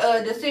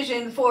good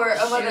decision for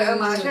a mother of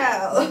my Shoot.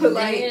 child?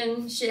 Like,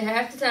 Man, shit,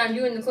 half the time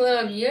you in the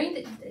club, you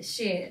ain't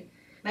shit.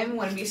 made me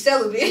want to be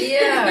celibate.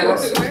 Yeah, I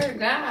swear to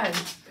God.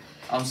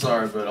 I'm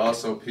sorry, but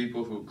also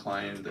people who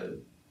claim that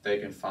they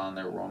can find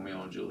their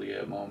Romeo and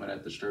Juliet moment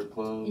at the strip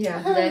club.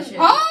 Yeah, that shit.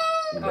 Huh?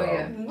 Oh,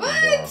 yeah. What?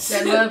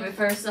 That love at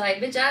first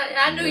sight. Bitch,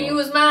 I knew you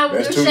was mine when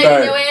you That's was two shaking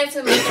things. your ass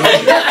at me.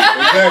 Exactly.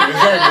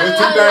 There's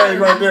two things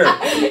right there.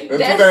 There's two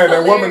That's things.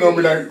 That woman gonna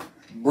be hilarious.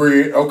 like,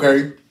 bread,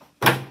 okay.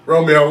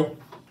 Romeo.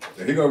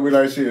 And he gonna be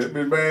like, shit,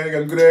 bitch, man, you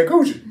got a good ass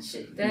coochie.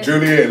 Shit, that-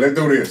 Juliet, let's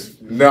do this.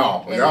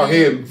 No, And y'all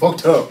then- head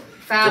fucked up.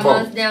 5 Come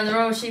on. months down the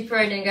road, she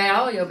pregnant and got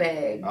all your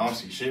bag. I don't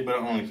see shit but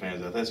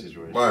OnlyFans out that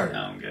situation. Man,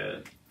 I'm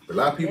good. a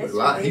lot of people,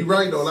 That's he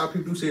right though. A lot of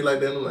people do see it like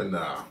that. I'm like,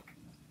 nah.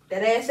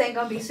 That ass ain't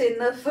gonna be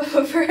sitting up for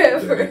The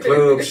forever.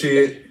 club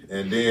shit,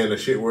 and then the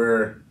shit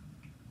where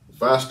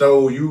if I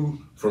stole you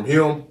from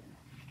him,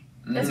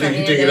 That's you think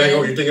not it ain't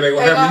gonna, you think it ain't It's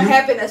gonna gonna happen to you?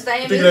 happen the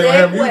same You think it ain't gonna exact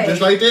happen to you way.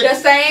 just like that? The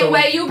same So-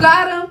 way you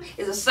got them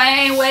is the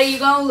same way you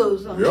gonna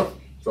lose them. Yep.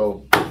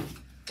 So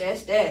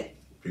That's that.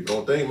 people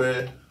don't think,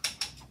 man.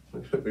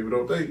 People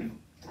don't think.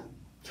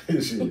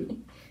 Shit.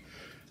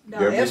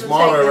 Don't Yeah, be ever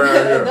smarter take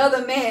around here.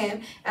 another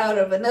man out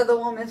of another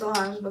woman's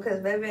arms because,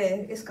 baby,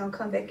 it's gonna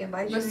come back and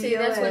bite you But in see, your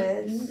that's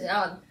ass.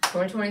 what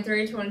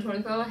 2023,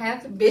 2024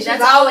 have to. Bitches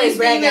that's all always these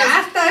bragging. females-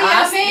 I stole your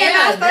I- man. yeah,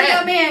 I stole that.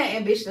 your man.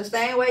 And bitch, the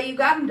same way you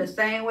got him, the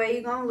same way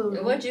you gonna lose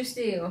him. What'd you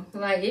steal?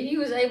 Like, if you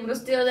was able to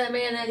steal that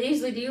man that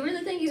easily, do you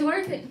really think he's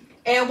worth it?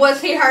 And was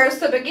he hers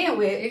to begin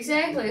with?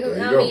 Exactly. There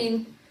you I go.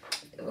 mean,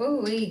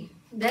 ooh,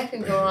 that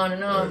can go on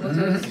and on.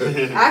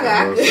 Because I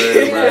got You know what I'm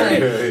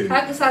saying, man?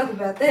 I can talk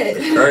about that.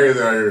 Crazy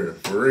out here,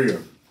 for real.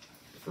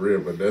 For real,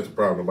 but that's the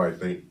problem.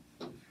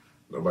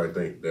 Nobody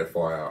think that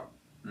far out.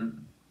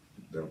 Mm.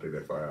 They don't think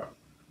that far out.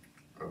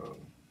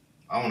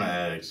 I want to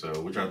ask,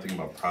 what y'all think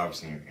about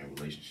privacy in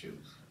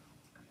relationships?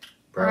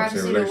 Privacy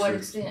Privacy to what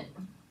relationships. extent?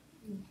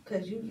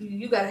 Cause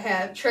you gotta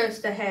have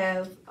trust to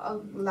have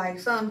like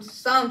some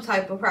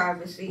type of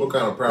privacy. What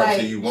kind of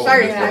privacy Like, you want?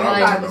 certain That's what type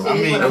I of wanna know. privacy.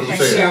 I mean, That's what you I'm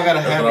still saying. gotta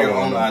That's have what I your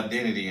wanna own know.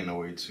 identity in a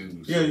way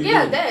too. So. Yeah, you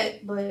Yeah, do.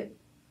 that. But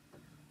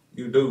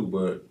You do,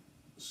 but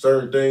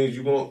certain things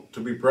you want to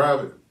be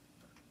private,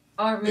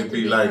 Aren't meant it to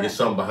be be like private. it's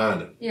something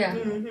behind it. Yeah.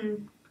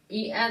 mm-hmm.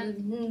 Yeah,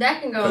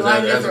 that can go a Because lot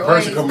of as a different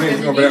person ways. coming in,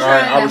 because you're if gonna be you're like,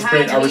 all right,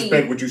 trying I to hide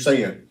respect me, what you're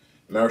saying,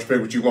 and I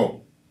respect what you want.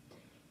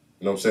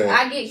 You know what I'm saying?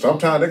 I get-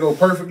 Sometimes they go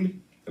perfectly,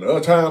 and the other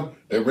time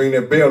they ring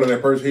that bell in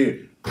that person's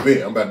head.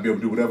 Bet I'm about to be able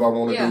to do whatever I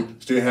want to Yeah. do,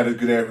 still have this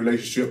good ass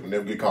relationship, and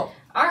never get caught.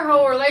 our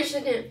whole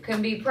relationship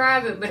can be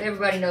private, but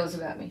everybody knows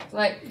about me.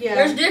 Like, Yeah.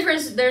 there's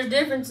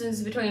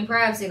differences between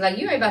privacy. Like,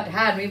 you ain't about to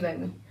hide me,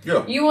 baby.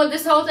 Yeah. You want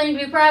this whole thing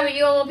to be private?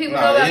 You don't want people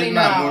to know No, about me? it's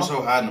not No. more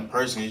so hiding a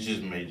person. It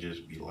just may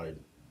just be like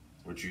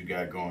what you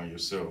got going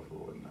yourself or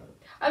whatnot.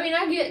 I mean,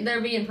 I get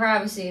there being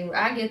privacy.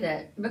 I get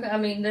that. Because, I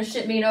mean, there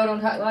shouldn't be no don't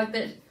talk like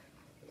this.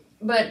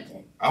 But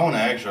I want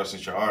to ask y'all,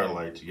 since y'all are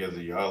like together,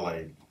 y'all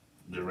like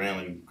just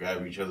randomly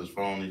grab each other's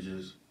phone and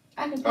just.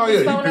 I can pick Oh yeah, his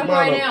you phone pick up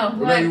mine right up now.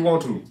 whenever Like, you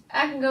want to.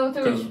 I can go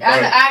through. 'Cause,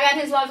 I like-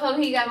 got his laptop.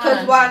 He got mine.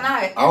 Cause why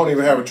not? I don't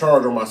even have a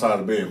charger on my side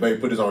of the bed.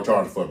 Babe, put this on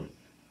charger for me.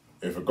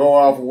 If it go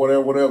off or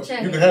whatever,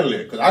 Check you it. can handle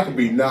it. Because I could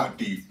be knocked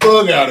the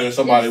fuck out if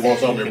somebody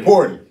wants something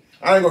important.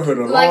 I ain't gonna hear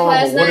the Like alarm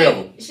last or whatever.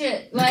 night.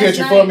 Shit. You Last catch it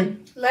night. for me?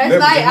 Last Let me-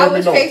 night just I let me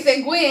was know.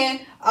 texting Gwen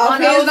off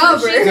On his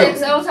number. She Yeah.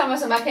 texts all the time. I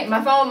said,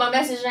 my phone, my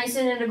message ain't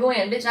sending to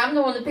Gwen. Bitch, I'm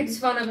the one that picked his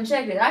phone up and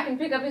checked it. I can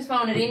pick up his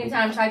phone at any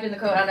time, type in the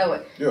code. I know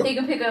it. Yeah. He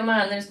can pick up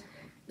mine.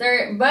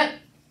 But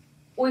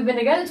we've been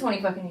together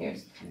 20 fucking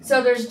years.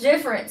 So there's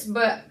difference.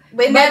 But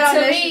But that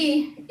to on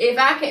me, if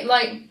I can,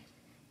 like,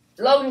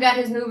 Logan got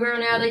his new girl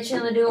now. They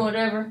chilling, doing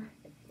whatever.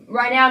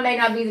 Right now may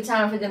not be the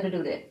time for them to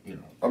do that.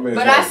 I mean,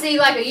 But it's I like- see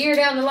like a year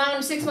down the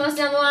line, 6 months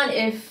down the line,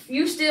 if we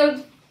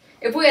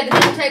at the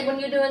dinner table when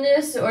you're doing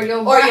this, or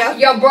your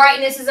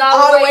brightness is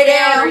all the way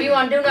down, or you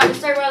on do not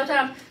disturb all the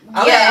time,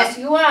 I'll Yeah. ask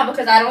you why,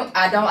 because I'll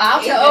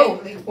tell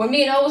Exactly. when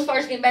me and O was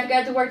first getting back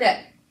together to work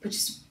that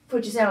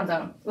put your sounds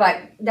on.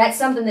 Like that's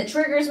something that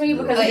triggers me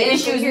because of the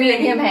issues me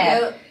and him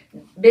have.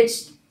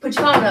 Bitch, put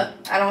your phone up.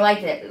 I don't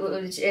like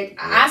that.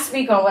 I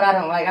speak on what I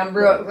don't like. I'm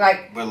real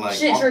like But like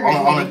shit triggers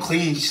on me. a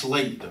clean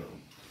slate though.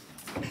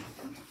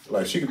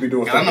 Like she could be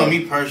doing 'Cause I stuff. know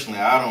me personally,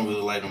 I don't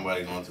really like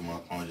nobody going through my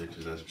phone just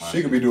because that's my.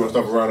 She could be doing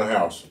stuff around the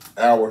house.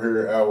 Hour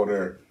here, hour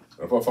there.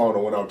 If her phone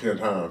done went out 10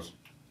 times,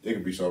 it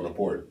could be something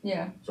important.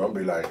 Yeah. So I'm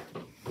be like,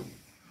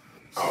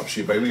 oh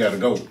shit, baby, we gotta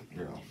go.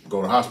 Yeah.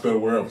 Go to the hospital,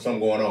 wherever,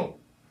 something going on.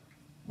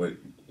 But you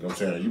know what I'm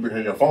saying? You been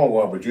hearing your phone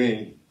go off, but you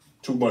ain't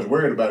too much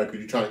worried about it because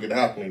you're trying to get the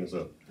house cleaned and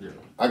stuff. Yeah.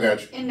 I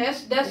got you. And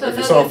that's If it's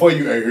another something for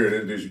you, hey,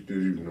 here, this,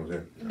 you know what I'm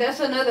saying? That's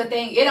another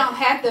thing. It don't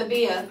have to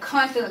be a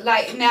constant,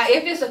 like, now,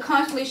 if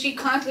it's she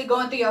constantly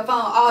going through your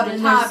phone all the Then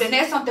time, that's- then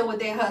that's something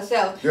within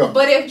herself. Yeah.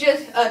 But if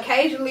just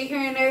occasionally here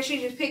and there, she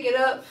just pick it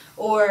up,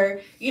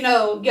 or, you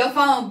know, your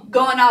phone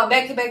going out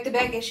back to back to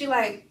back, and she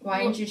like,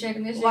 Why ain't you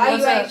checking this? why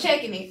What's you ain't up?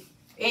 checking it?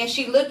 And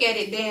she look at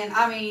it, then,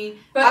 I mean,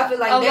 But I feel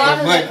like a lot that.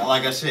 of But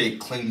like I said,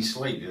 clean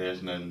slate.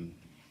 There's nothing.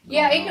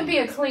 Yeah, going it can on. be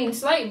a clean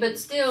slate, but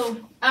still,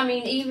 I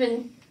mean,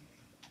 even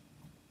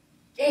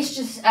it's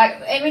just.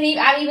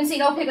 I've even seen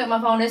no pick up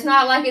my phone. It's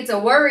not like it's a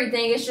worry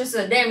thing. It's just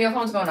a damn, your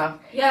phone's going off.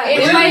 Yeah, It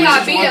it But might might it's not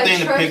just be one a thing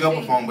to pick up a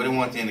trusting- phone, but it's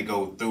one thing to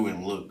go through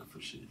and look for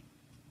shit.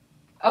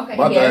 Okay,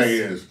 My yes. thing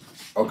is,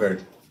 okay,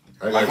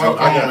 I Like, gotta my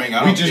talk, I phone got- ring, I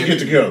we don't just care. get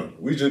together.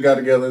 We just got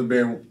together. It's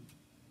been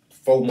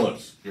 4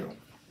 months. Yeah. You know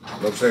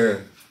what I'm saying?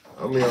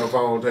 I'm on the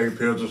phone taking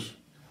pictures.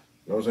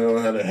 You know what I'm saying? I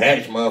don't have the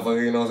hacks,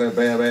 motherfucker. You know what I'm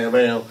saying? Bam,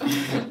 bam,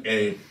 bam.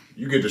 And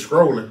you get to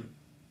scrolling.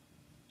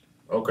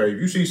 Okay, if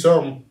you see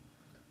something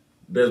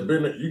that's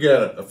been, you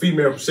got a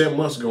female from 7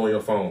 months ago on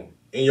your phone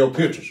in your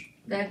pictures.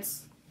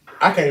 That's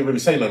I can't really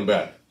say nothing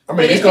about it. I mean,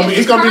 But it's gonna be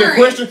the current.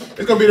 question.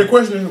 It's gonna be the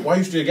question. Why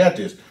you still got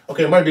this?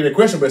 Okay, it might be the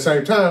question, but at the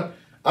same time,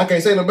 I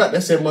can't say nothing about it.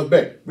 That's 7 months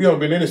back. We only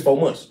been in this 4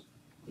 months.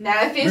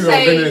 Now, if We it only been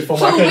in say this 4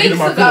 2 months. I can't get in weeks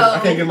my ago, feelings. I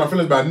can't get in my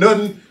feelings about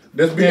nothing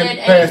that's been that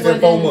past ain't them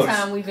 4 within the months.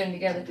 time we've been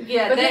together.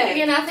 yeah, But that. then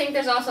again, I think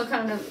there's also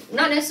kind of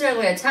not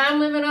necessarily a time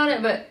limit on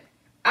it, but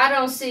I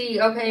don't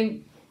see. Okay,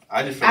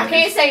 I just feel I like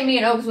can't it's- say me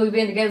and Oaks we've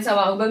been together so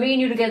long, but me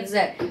and you together is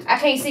that. I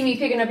can't see me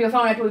picking up your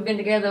phone after we've been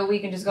together a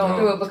week and just going No.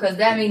 through it because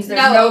that means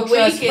there's no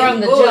trust weekend from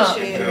the jump.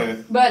 bullshit. Yeah.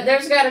 But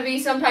there's got to be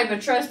some type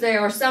of trust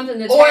there or something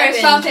that's Or happened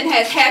if something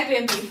has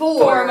happened for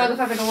before. a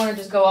motherfucker to want to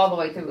just go all the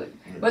way through it.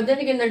 But then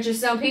again, there's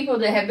just some people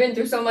that have been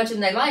through so much in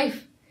their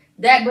life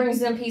that brings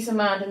them peace of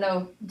mind to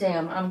know,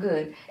 damn, I'm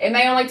good. It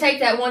may only take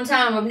that one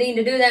time of needing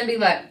to do that and be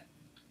like,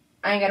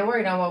 I ain't got to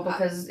worry no more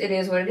because it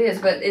is what it is.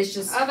 But it's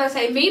just, I was about to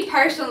say, me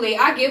personally,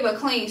 I give a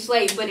clean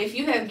slate, but if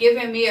you have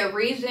given me a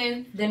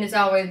reason, then it's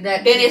always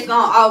that. then it's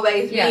gonna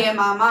always Yeah. be in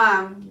my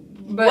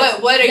mind.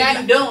 But What are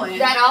that- you doing?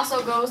 That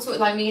also goes to,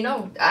 like, me, you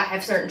know, I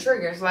have certain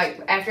triggers. Like,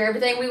 after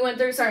everything we went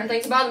through, certain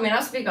things bother me, and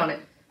I'll speak on it.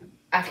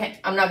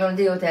 I'm not going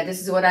to deal with that.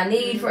 This is what I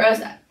need for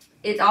us.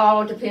 It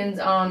all depends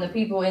on the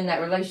people in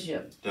that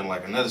relationship. Then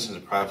like another sense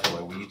of privacy,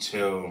 like when you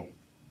tell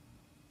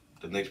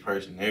the next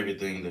person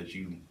everything that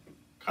you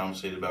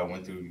conversated about,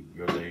 went through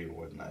your day or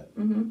whatnot.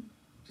 Mm-hmm.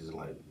 It's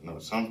like,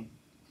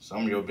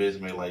 some of your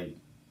business may like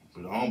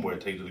for the homeboy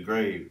take to the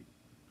grave,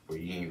 where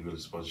you ain't really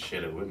supposed to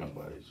share that with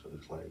nobody. So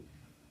it's like,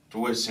 to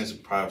what sense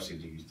of privacy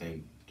do you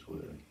think to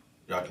where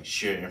y'all can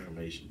share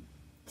information?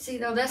 See,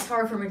 though, that's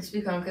hard for me to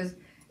speak on because,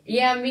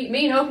 yeah,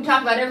 me and Open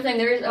talk about everything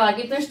there is. Like,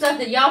 if there's stuff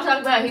that y'all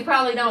talk about, he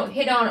probably don't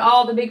hit on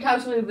all the big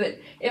topics with me. But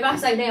if I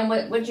say, damn,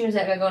 what unit's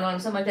that got going on, or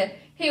something like that,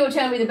 he will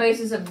tell me the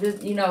basis of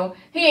this, he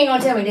ain't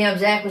gonna tell me, damn,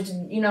 Zach, which,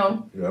 Yeah,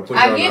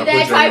 I get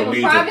that type of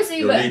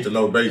privacy, but need to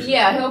know basis.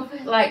 yeah, he'll,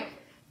 like,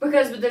 but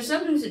there's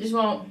some dudes that just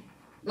won't,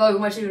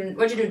 Logan, what you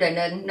do today?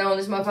 Nothing. No,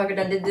 this motherfucker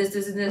done did this,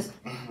 and this.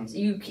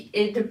 So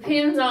it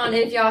depends on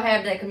if y'all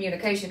have that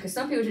communication, because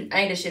some people just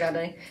ain't this shit all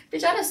day.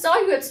 Bitch, I just saw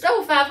you at the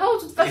stove 5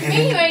 holes. What the fuck you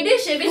mean you ain't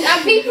this shit, bitch?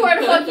 I peeped where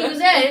the fuck you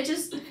was at. It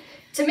just,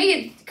 to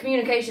me,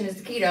 communication is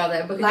the key to all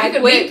that. Because Like you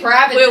can be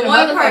private with one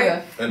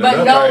motherfucker, And but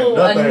another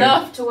know thing-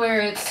 enough to where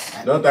it's.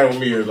 Another thing with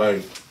me is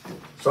like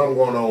something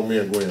going on with me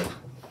and Gwen,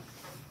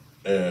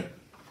 and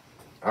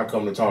I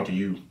come to talk to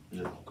you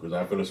because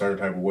I feel a certain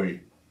type of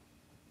way.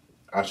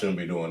 I shouldn't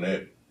be doing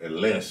that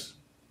unless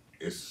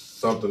it's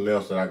something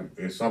else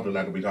it's something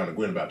I could be talking to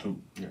Gwen about too.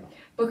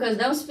 Because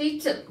don't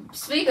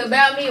speak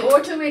about me or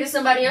to me to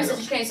somebody else that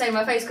you can't say in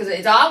my face, because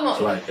it's all So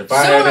going. like if I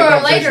had Sooner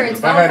that or later, conversation, it's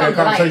if I had gonna that come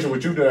to light. conversation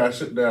with you that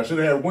I should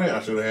have had with Gwen,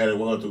 I should have had it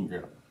with her too. Yeah.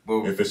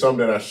 But If it's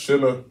something that I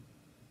shouldn't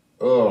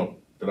have,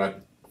 that I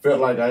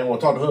felt like I didn't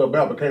want to talk to her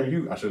about, but came to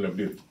you, I should have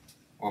did it.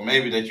 or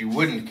maybe that you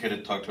wouldn't care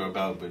to talk to her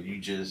about, but you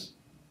just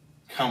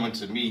coming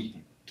to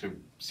me to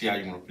see how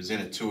you want to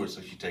present it to her,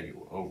 so she take it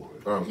over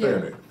with. I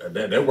understand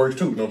that works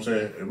too. You know what I'm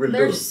saying? It really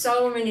There's does.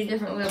 so many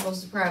different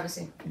levels of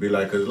privacy. Be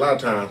like, because a lot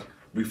of times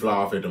we fly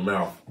off at the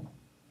mouth,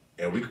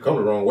 and we could come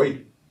the wrong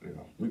way. Yeah.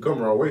 We come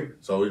the wrong way.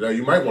 So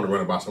you might want to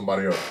run it by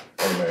somebody else.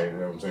 Hey man, you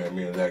know what I'm saying?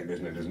 Me and Zach, this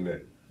and that, this and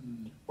that.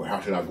 Well, how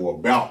should I go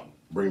about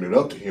bringing it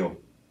up to him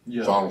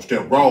so I don't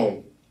step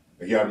wrong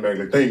and he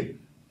automatically think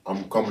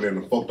I'm coming in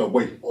a fucked up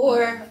way?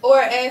 Or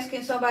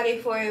asking somebody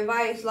for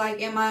advice,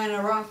 like, am I in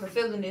the wrong for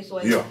feeling this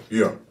way?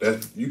 Yeah.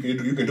 That's you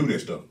can do that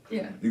stuff.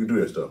 Yeah. You can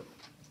do that stuff.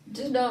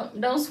 Just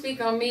don't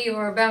speak on me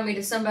or about me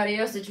to somebody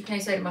else that you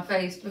can't say to my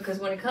face, because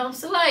when it comes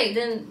to light,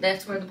 then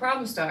that's where the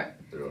problems start.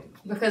 Yeah.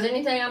 Because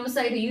anything I'm gonna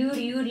say to you,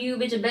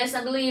 bitch, the best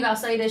I believe, I'll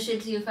say that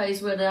shit to your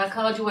face. Whether I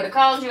called you what I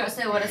called you, I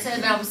said what I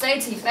said, but I'm gonna say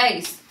it to your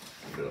face.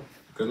 Yeah.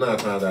 Because 9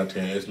 times out of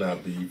 10, it's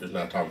not beef, it's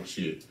not talking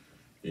shit.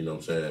 You know what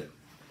I'm saying?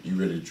 You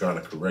really trying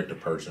to correct a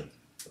person.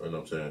 You know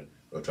what I'm saying?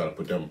 Or try to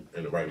put them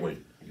in the right way.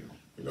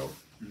 You know?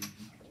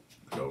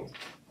 So,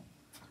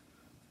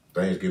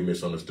 things get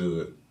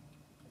misunderstood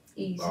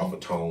Easy. off of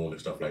tone and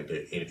stuff like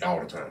that all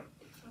the time.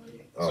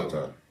 All the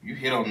So, time. you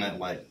hit on that,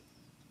 like,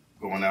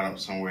 going out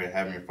somewhere,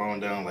 having your phone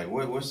down, like,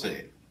 what's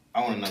the,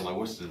 I want to know, like,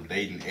 what's the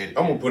dating etiquette?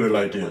 I'm going to put it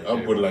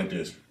like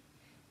this.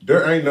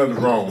 There ain't nothing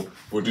wrong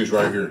with this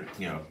right here.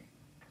 You know,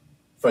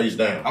 Face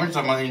down. I'm just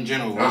talking about in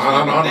general.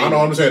 I don't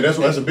understand.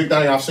 That's a big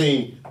thing I've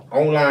seen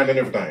online and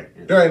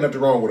everything. There ain't nothing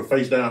wrong with a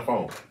face down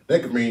phone.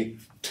 That could mean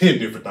 10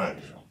 different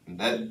things.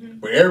 That,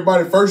 But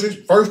everybody first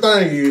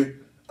thing is,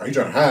 are you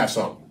trying to hide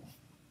something?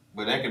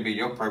 but that could be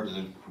your purpose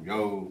of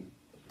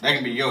that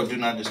can be your do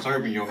not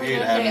disturb in your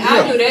head. Okay,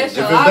 having I do that, If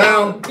so it's I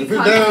down, don't be if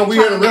it's down, we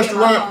at a trying to look at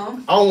my restaurant.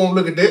 phone. I don't want to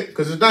look at that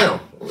because it's down.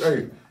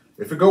 Hey,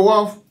 if it go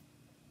off,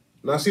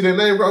 and I see that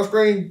name on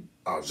screen,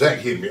 Zach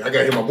hit me. I got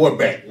to hit my boy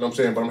back. You know what I'm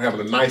saying? But I'm having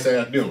a nice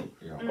ass dinner.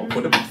 I'll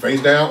put the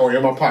face down or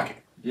in my pocket.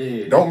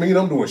 Yeah. Don't mean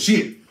I'm doing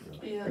shit.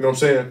 Yeah. You know what I'm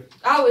saying?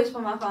 I always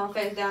put my phone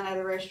face down at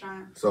a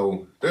restaurant.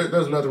 So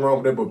there's nothing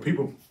wrong with that. But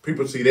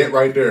people see that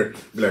right there,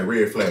 be like,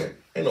 red flag.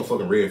 Ain't no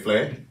fucking red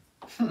flag.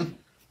 You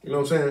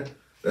know what I'm saying?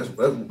 That's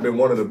been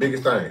one of the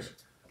biggest things.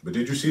 But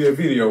did you see that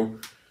video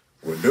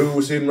where dude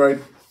was sitting right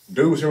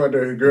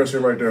there, his girl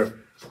sitting right there,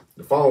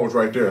 the phone was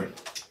right there,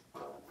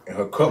 and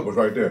her cup was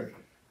right there.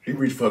 He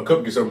reached for her cup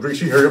to get something to drink.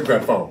 She hurried up and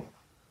got the phone.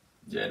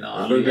 Yeah, no.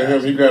 I looked at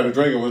him, he got a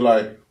drink and was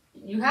like,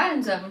 You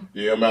hiding something.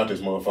 yeah, I'm out this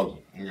motherfucker.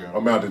 Yeah.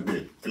 I'm out this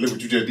bitch. And look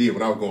what you just did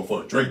when I was going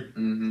for a drink.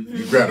 Mm-hmm.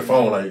 You grabbed the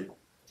phone like,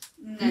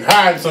 you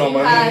hide something.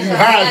 You hide something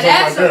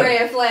That's like a that.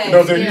 red flag. You know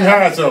what I'm saying? Yeah. You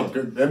hide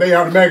something. And they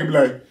automatically be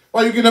like,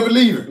 why you getting up and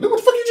leaving? Look what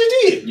the fuck you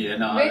just did. Yeah,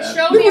 no. Bitch,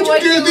 show Look me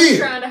what you just was did.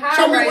 trying to hide.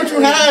 Show me right what you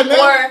now. hide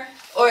now.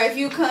 Or if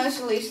you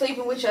constantly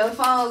sleeping with your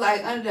phone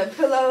like under the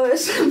pillow or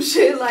some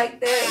shit like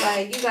that,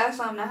 like you got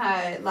something to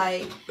hide.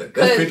 Like That's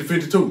Cause-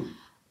 50-50 too.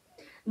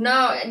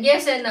 No,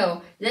 yes and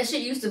no. That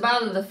shit used to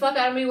bother the fuck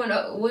out of me when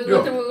we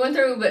Yeah. went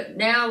through. But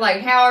now,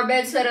 like how our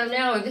bed's set up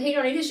now, if he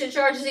don't need his shit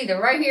charges either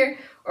right here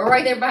or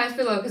right there behind his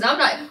pillow. Because I'm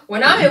not,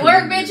 when I'm at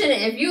work, bitch, and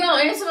if you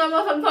don't answer my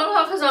motherfucking phone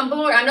call because I'm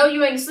bored, I know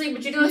you ain't asleep,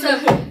 but you doing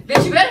something,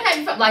 bitch, you better have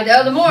your phone. Like the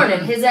other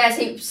morning, his ass,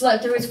 he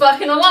slept through his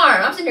fucking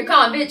alarm. I'm sitting here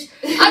calling, bitch.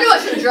 I knew I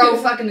should have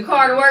drove fucking the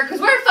car to work, because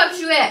where the fuck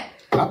is you at?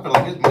 I feel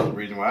like it's most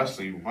reason why I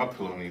sleep. My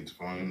pillow needs the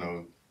phone. You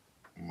know,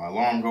 my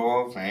alarm go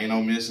off, I ain't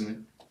no missing it.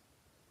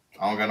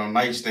 I don't got no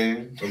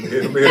nightstand. Let me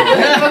hit on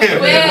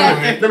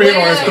that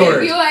if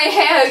story. you ain't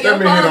have your Let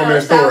me hit phone on on that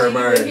the side, story, you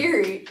man. can hear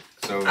it.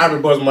 So I've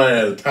been busting my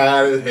ass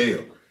tired as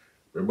hell.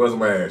 Been busting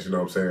my ass, you know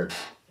what I'm saying?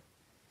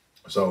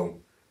 So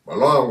my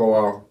alarm go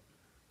off.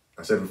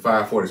 I set it for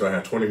 5:40, so I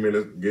had 20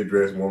 minutes, get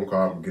dressed, warm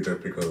car, and get there,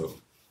 pick her up.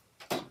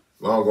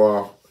 Alarm go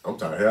off. I'm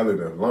tired of hell of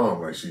that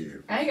alarm, like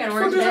shit. I ain't gotta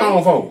work What this today.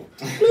 on phone?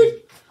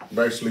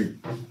 Back to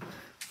sleep.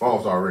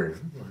 Phone start ringing.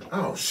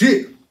 Oh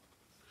shit.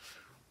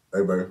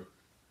 Hey baby.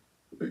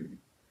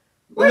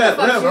 Where the What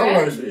fuck happened? you I'm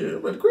at? like, shit,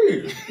 I'm at the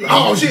crib.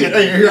 Oh shit.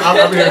 Hey, here,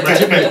 I'll be here in about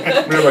 10 minutes.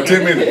 I'll be here in about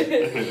 10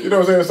 minutes. You know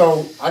what I'm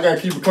saying? So I gotta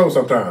keep it close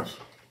sometimes.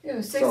 It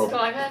was 6 So-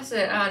 o'clock. I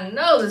said, I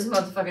know this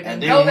motherfucker didn't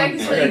And go then back one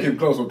to I gotta keep sleep. it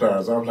close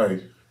sometimes. So I'm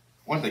like,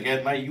 One thing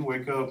at night, you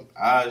wake up,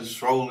 eyes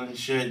swollen,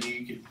 shit.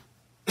 You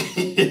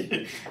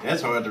can.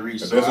 That's hard to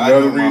reach. And So that's I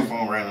another got my reason-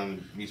 phone right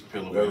underneath the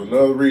pillow. there's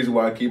another reason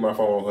why I keep my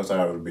phone on her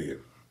side of the bed.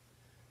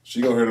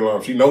 She gonna hear the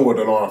alarm. She know what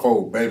the alarm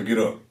for. Baby, get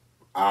up.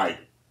 Alright.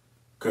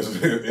 Cause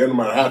it doesn't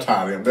matter how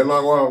tired I am. That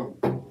alarm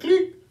go on,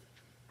 click.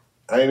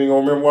 I ain't even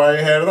gonna remember why I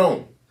ain't had it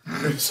on.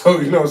 So,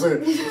 you know what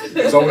I'm saying?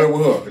 It's over there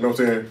with her. You know what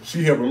I'm saying?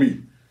 She helping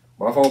me.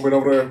 My phone been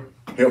over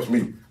there, helps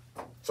me.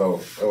 So,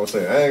 that's what I'm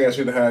saying. I ain't got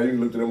shit to hide. You can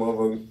look to them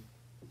motherfuckers.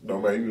 No,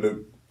 man, you can look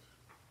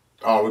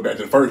all the way back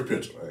to the first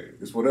picture. Hey,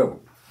 it's whatever.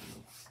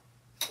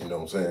 You know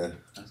what I'm saying?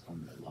 That's gonna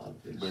be a lot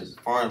of But pictures. as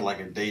far as like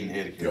a dating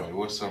etiquette, Yeah. like,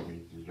 what's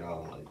something that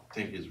y'all like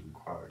think is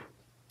required?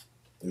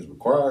 It's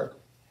required.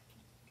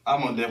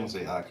 I'm gonna definitely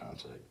say eye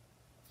contact.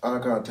 Eye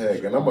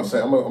contact, and I'm gonna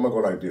say, I'm gonna go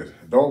like this.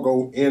 Don't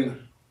go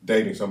in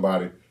dating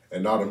somebody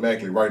and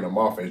automatically writing them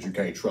off as you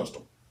can't trust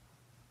them.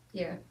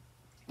 Yeah.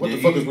 What Yeah,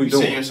 the fuck you- is we you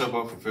setting doing? yourself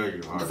up for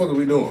failure. What the fuck are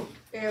we doing?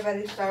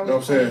 Everybody start Know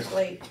with what I'm clean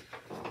saying? slate.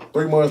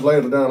 3 months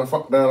later down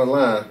the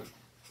line,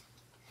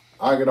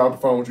 I get off the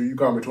phone with you. You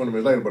call me 20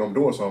 minutes later, but I'm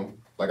doing something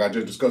like I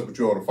just discussed with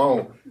you on the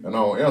phone, and I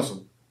don't answer.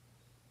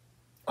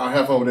 I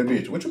have fun with that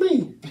bitch. What you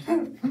mean?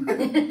 What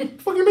the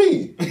fuck you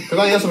mean? Cause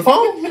I ain't answer the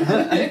phone?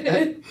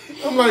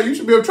 I'm like, you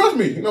should be able to trust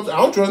me. You know what I'm saying?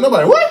 I don't trust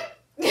nobody. What?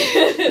 You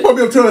supposed to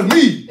be able to trust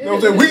me. You know what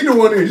I'm saying? We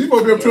doing this. You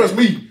supposed to be able to trust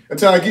me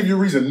until I give you a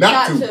reason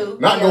not to.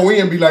 Not go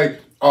in and be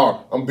like,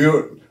 oh, I'm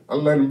letting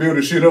them build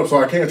this shit up so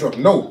I can't trust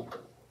them. No.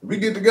 If we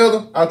get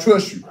together, I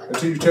trust you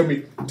until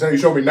you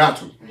show me not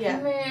to. Yeah.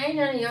 Man, ain't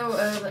none of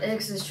your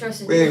exes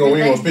trusted We ain't you.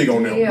 gonna speak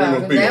on them. We ain't Yeah,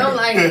 gonna speak they on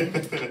don't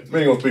them. like it. We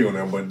ain't gonna speak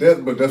on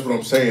that, but that's what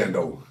I'm saying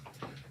though.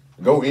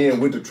 Go in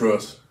with the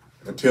trust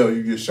until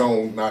you get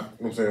shown not, you know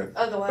what I'm saying,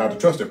 Otherwise. not to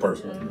trust that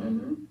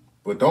person.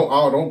 But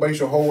don't base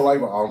your whole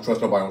life on, I don't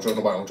trust nobody, I don't trust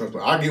nobody, I don't trust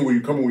nobody. I get where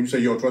you coming when you say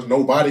you don't trust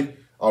nobody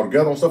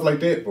altogether on stuff like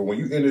that, but when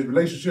you in this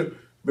relationship, you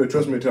better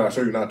trust me until I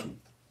show you not to.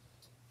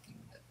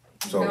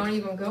 So Don't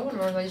even go in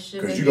a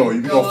relationship. 'cause if you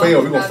gonna go fail,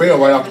 off you gonna without fail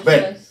right off the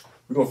trust. bat.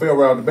 We're gonna fail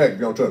right off the back if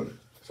you don't trust me.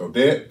 So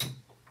that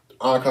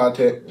eye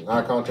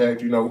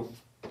contact, you know.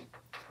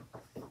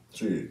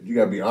 Shit, you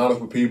gotta be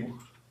honest with people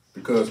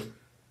because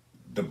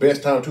the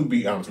best time to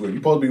be honest with you,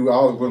 you're supposed to be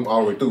honest with them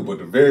all the way through, but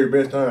the very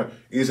best time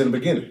is in the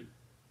beginning.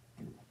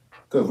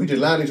 Cause we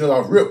just lying each other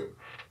off rip.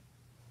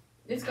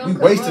 It's gonna We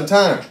come wasting up.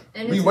 time.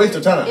 And We it's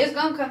wasting time. It's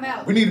gonna come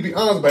out. We need to be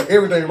honest about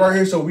everything right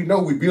here so we know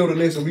we building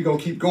this and we gonna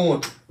keep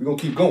going. We gonna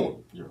keep going.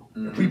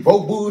 If we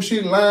both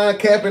bullshit, lying,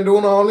 capping,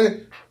 doing all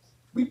that,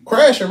 we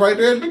crashing right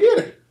there at the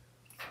beginning.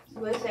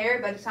 Well, it's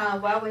everybody's time.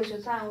 Why waste your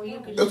time when you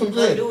can That's just what I'm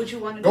saying. do what you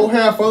want to Go do?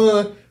 have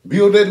fun,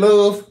 build that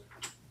love,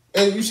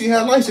 and you see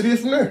how nice it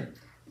is from there.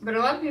 But a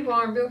lot of people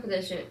aren't built for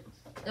that shit.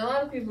 A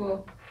lot of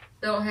people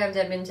don't have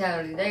that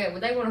mentality.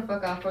 They want to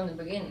fuck off from the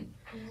beginning,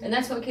 and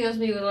that's what kills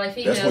me with like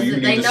females. That's when you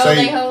that need they to know say.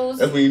 they hoes.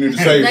 That's when you need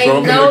to say They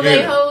from know the they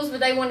beginning. hoes, but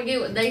they want to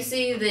get what they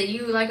see that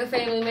you like a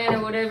family man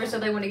or whatever, so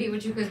they want to get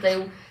with you because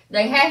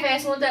they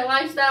half-ass want that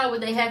lifestyle,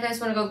 but they half-ass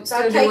want to go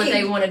Stop still do what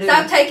they want to do.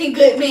 Stop taking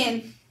good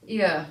men.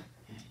 Yeah,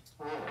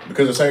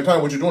 Because at the same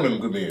time, what you doing to them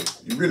good men?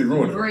 You really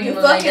ruining them. bring You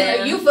them like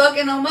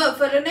fucking them up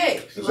for the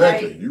next.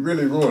 Exactly. Like, You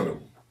really ruining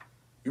them.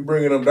 You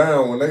bringing them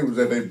down when they was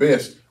at their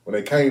best, when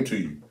they came to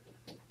you.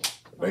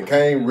 They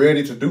came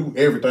ready to do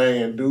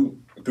everything and do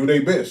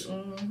their best.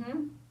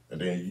 Mm-hmm.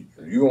 And then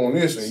you on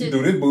this and you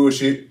do this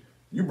bullshit,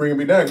 you bring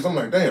me down because I'm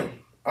like, damn,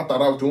 I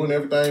thought I was doing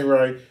everything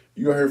right.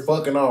 You out here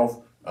fucking off.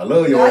 I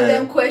love your got ass.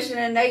 them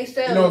questioning themselves.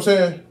 You know what I'm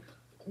saying?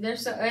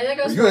 There's that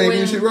goes You for ain't women.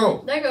 doing shit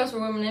wrong. That goes for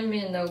women and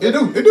men though. It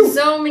do.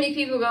 So many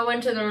people go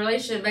into the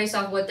relationship based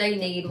off what they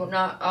need,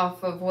 not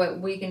off of what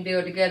we can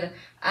build together.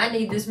 I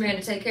need this man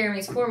to take care of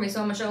me, support me, so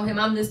I'm gonna show him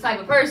I'm this type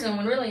of person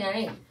when really I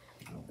ain't.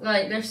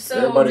 Like there's so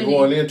Everybody many.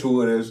 going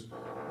into it is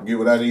get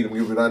what I need,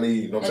 get what I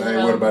need. You know what I'm saying? I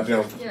ain't worried about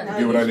them. Yeah.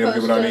 Get what I need, You're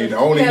get what I need. The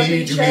supposed only to help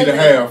need each you need to other.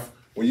 have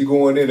when you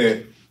going in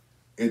there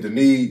is the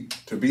need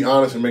to be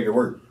honest and make it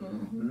work.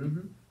 Mm-hmm.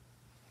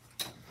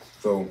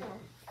 So,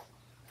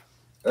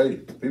 hey,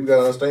 people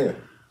gotta understand.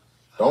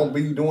 Don't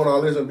be doing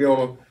all this and be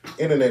on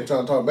the internet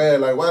trying to talk bad.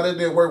 Like, why that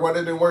didn't work? Why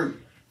that didn't work?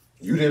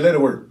 You didn't let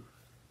it work.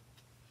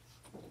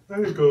 I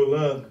ain't gonna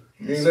lie.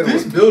 You didn't let it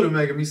This work. building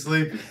making me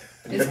sleepy.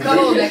 It's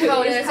cold. That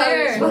cold It's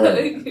ass cold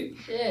air. as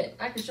fuck. Shit,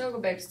 I could sure go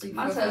back to sleep.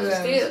 My for son's 2 hours.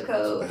 still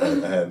cold.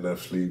 I had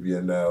enough sleep,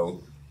 you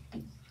know.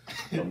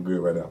 I'm good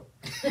right now.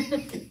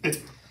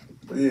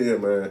 But yeah,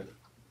 man.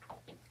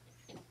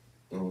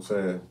 You know what I'm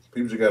saying?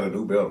 People just gotta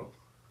do better.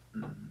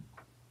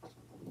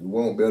 You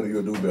want better,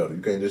 you'll do better.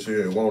 You can't just sit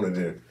here and want it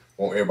and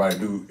want everybody to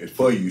do it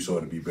for you so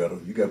it'll be better.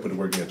 You got to put the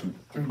work in too.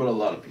 But a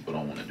lot of people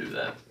don't want to do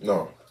that.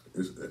 No,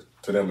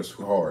 to them it's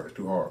too hard. It's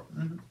too hard.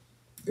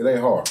 It ain't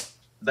hard.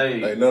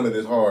 Ain't none of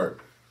this hard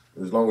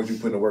as long as you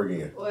put the work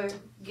in. Or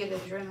get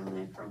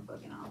adrenaline from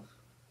fucking off.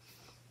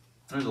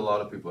 There's a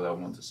lot of people that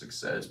want the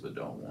success but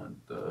don't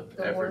want the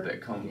effort work. that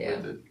comes Yeah.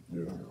 with it.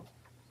 Yeah.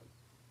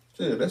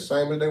 Shit, that's the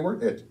same as they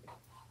work ethic.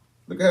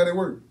 Look at how they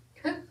work.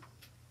 Shit.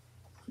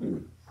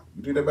 You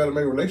think they better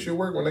make a relationship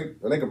work when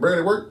they can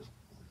barely work?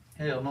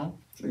 Hell no.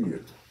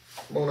 Shit.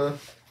 Come on now.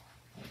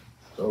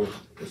 So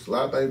it's a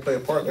lot of things play a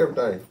part in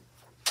everything.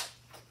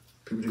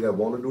 People just gotta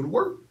want to do the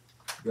work.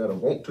 You gotta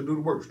want to do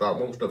the work. Start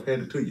wanting stuff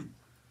handed to you.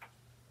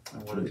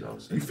 And what is y'all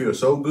saying? You feel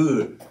so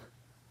good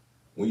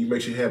when you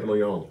make shit happen on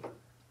your own.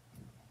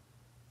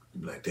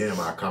 You be like, damn,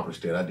 I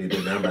accomplished that. I did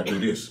that. Now I'm about to do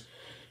this.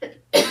 You know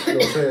what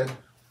I'm saying?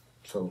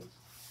 So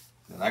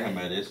And I can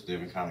imagine it's a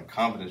different kind of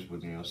confidence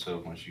within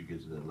yourself once you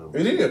get to that level.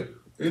 it is.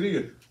 It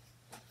is.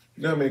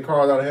 You know how many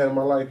cars I've had in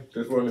my life?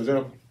 Just for an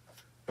example.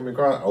 How many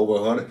cars? Over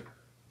 100.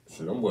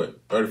 Shit, I'm what,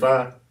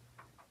 35?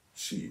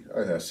 Shit,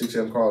 I have 6,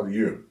 7 cars a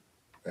year.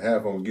 And half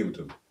of them was given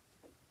to me.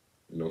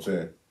 You know what I'm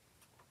saying?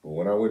 But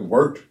when I went and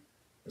worked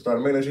and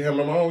started making that shit happen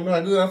on my own, you know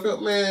how good I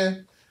felt?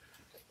 Man,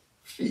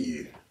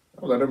 shit.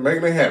 I was out there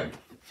making it happen.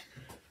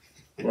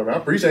 Well, I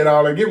appreciate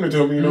all they giving it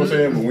to me, you know what I'm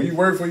saying? But when you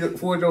work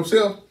for it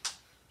yourself,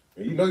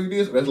 and you know you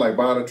did, that's like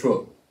buying a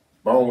truck,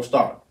 bone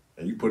stock,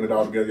 and you putting it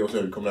all together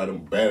yourself, you coming out of the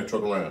baddest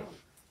truck around.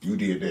 You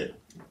did that.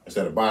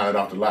 Instead of buying it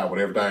off the lot with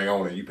everything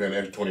on it, you paying an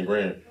extra 20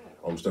 grand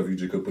on stuff you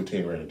just could put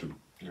 10 grand into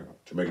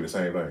to make it the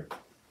same thing.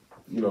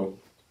 You know,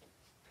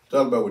 it's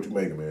all about what you're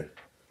making, man.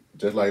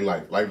 Just like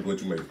life. Life is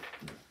what you make.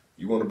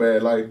 You want a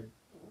bad life,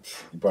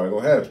 you probably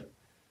gonna have it.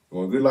 You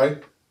want a good life,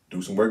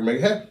 do some work, make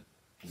it happen.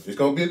 It's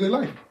gonna be a good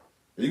life.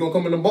 You're gonna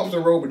come in the bumps in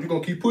the road, but you're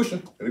gonna keep pushing,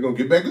 and it's gonna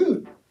get back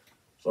good.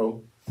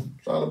 So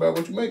it's all about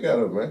what you make out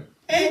of it, man.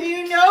 And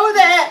you know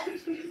that,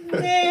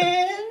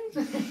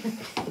 man.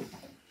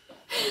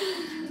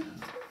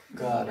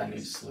 God, I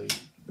need sleep.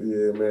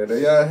 Yeah, man. There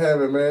y'all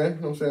have it, man.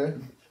 You know what I'm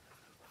saying?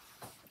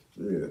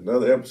 Yeah,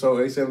 another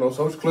episode, 870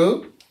 Social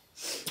Club.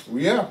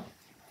 We out.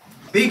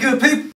 Be good people.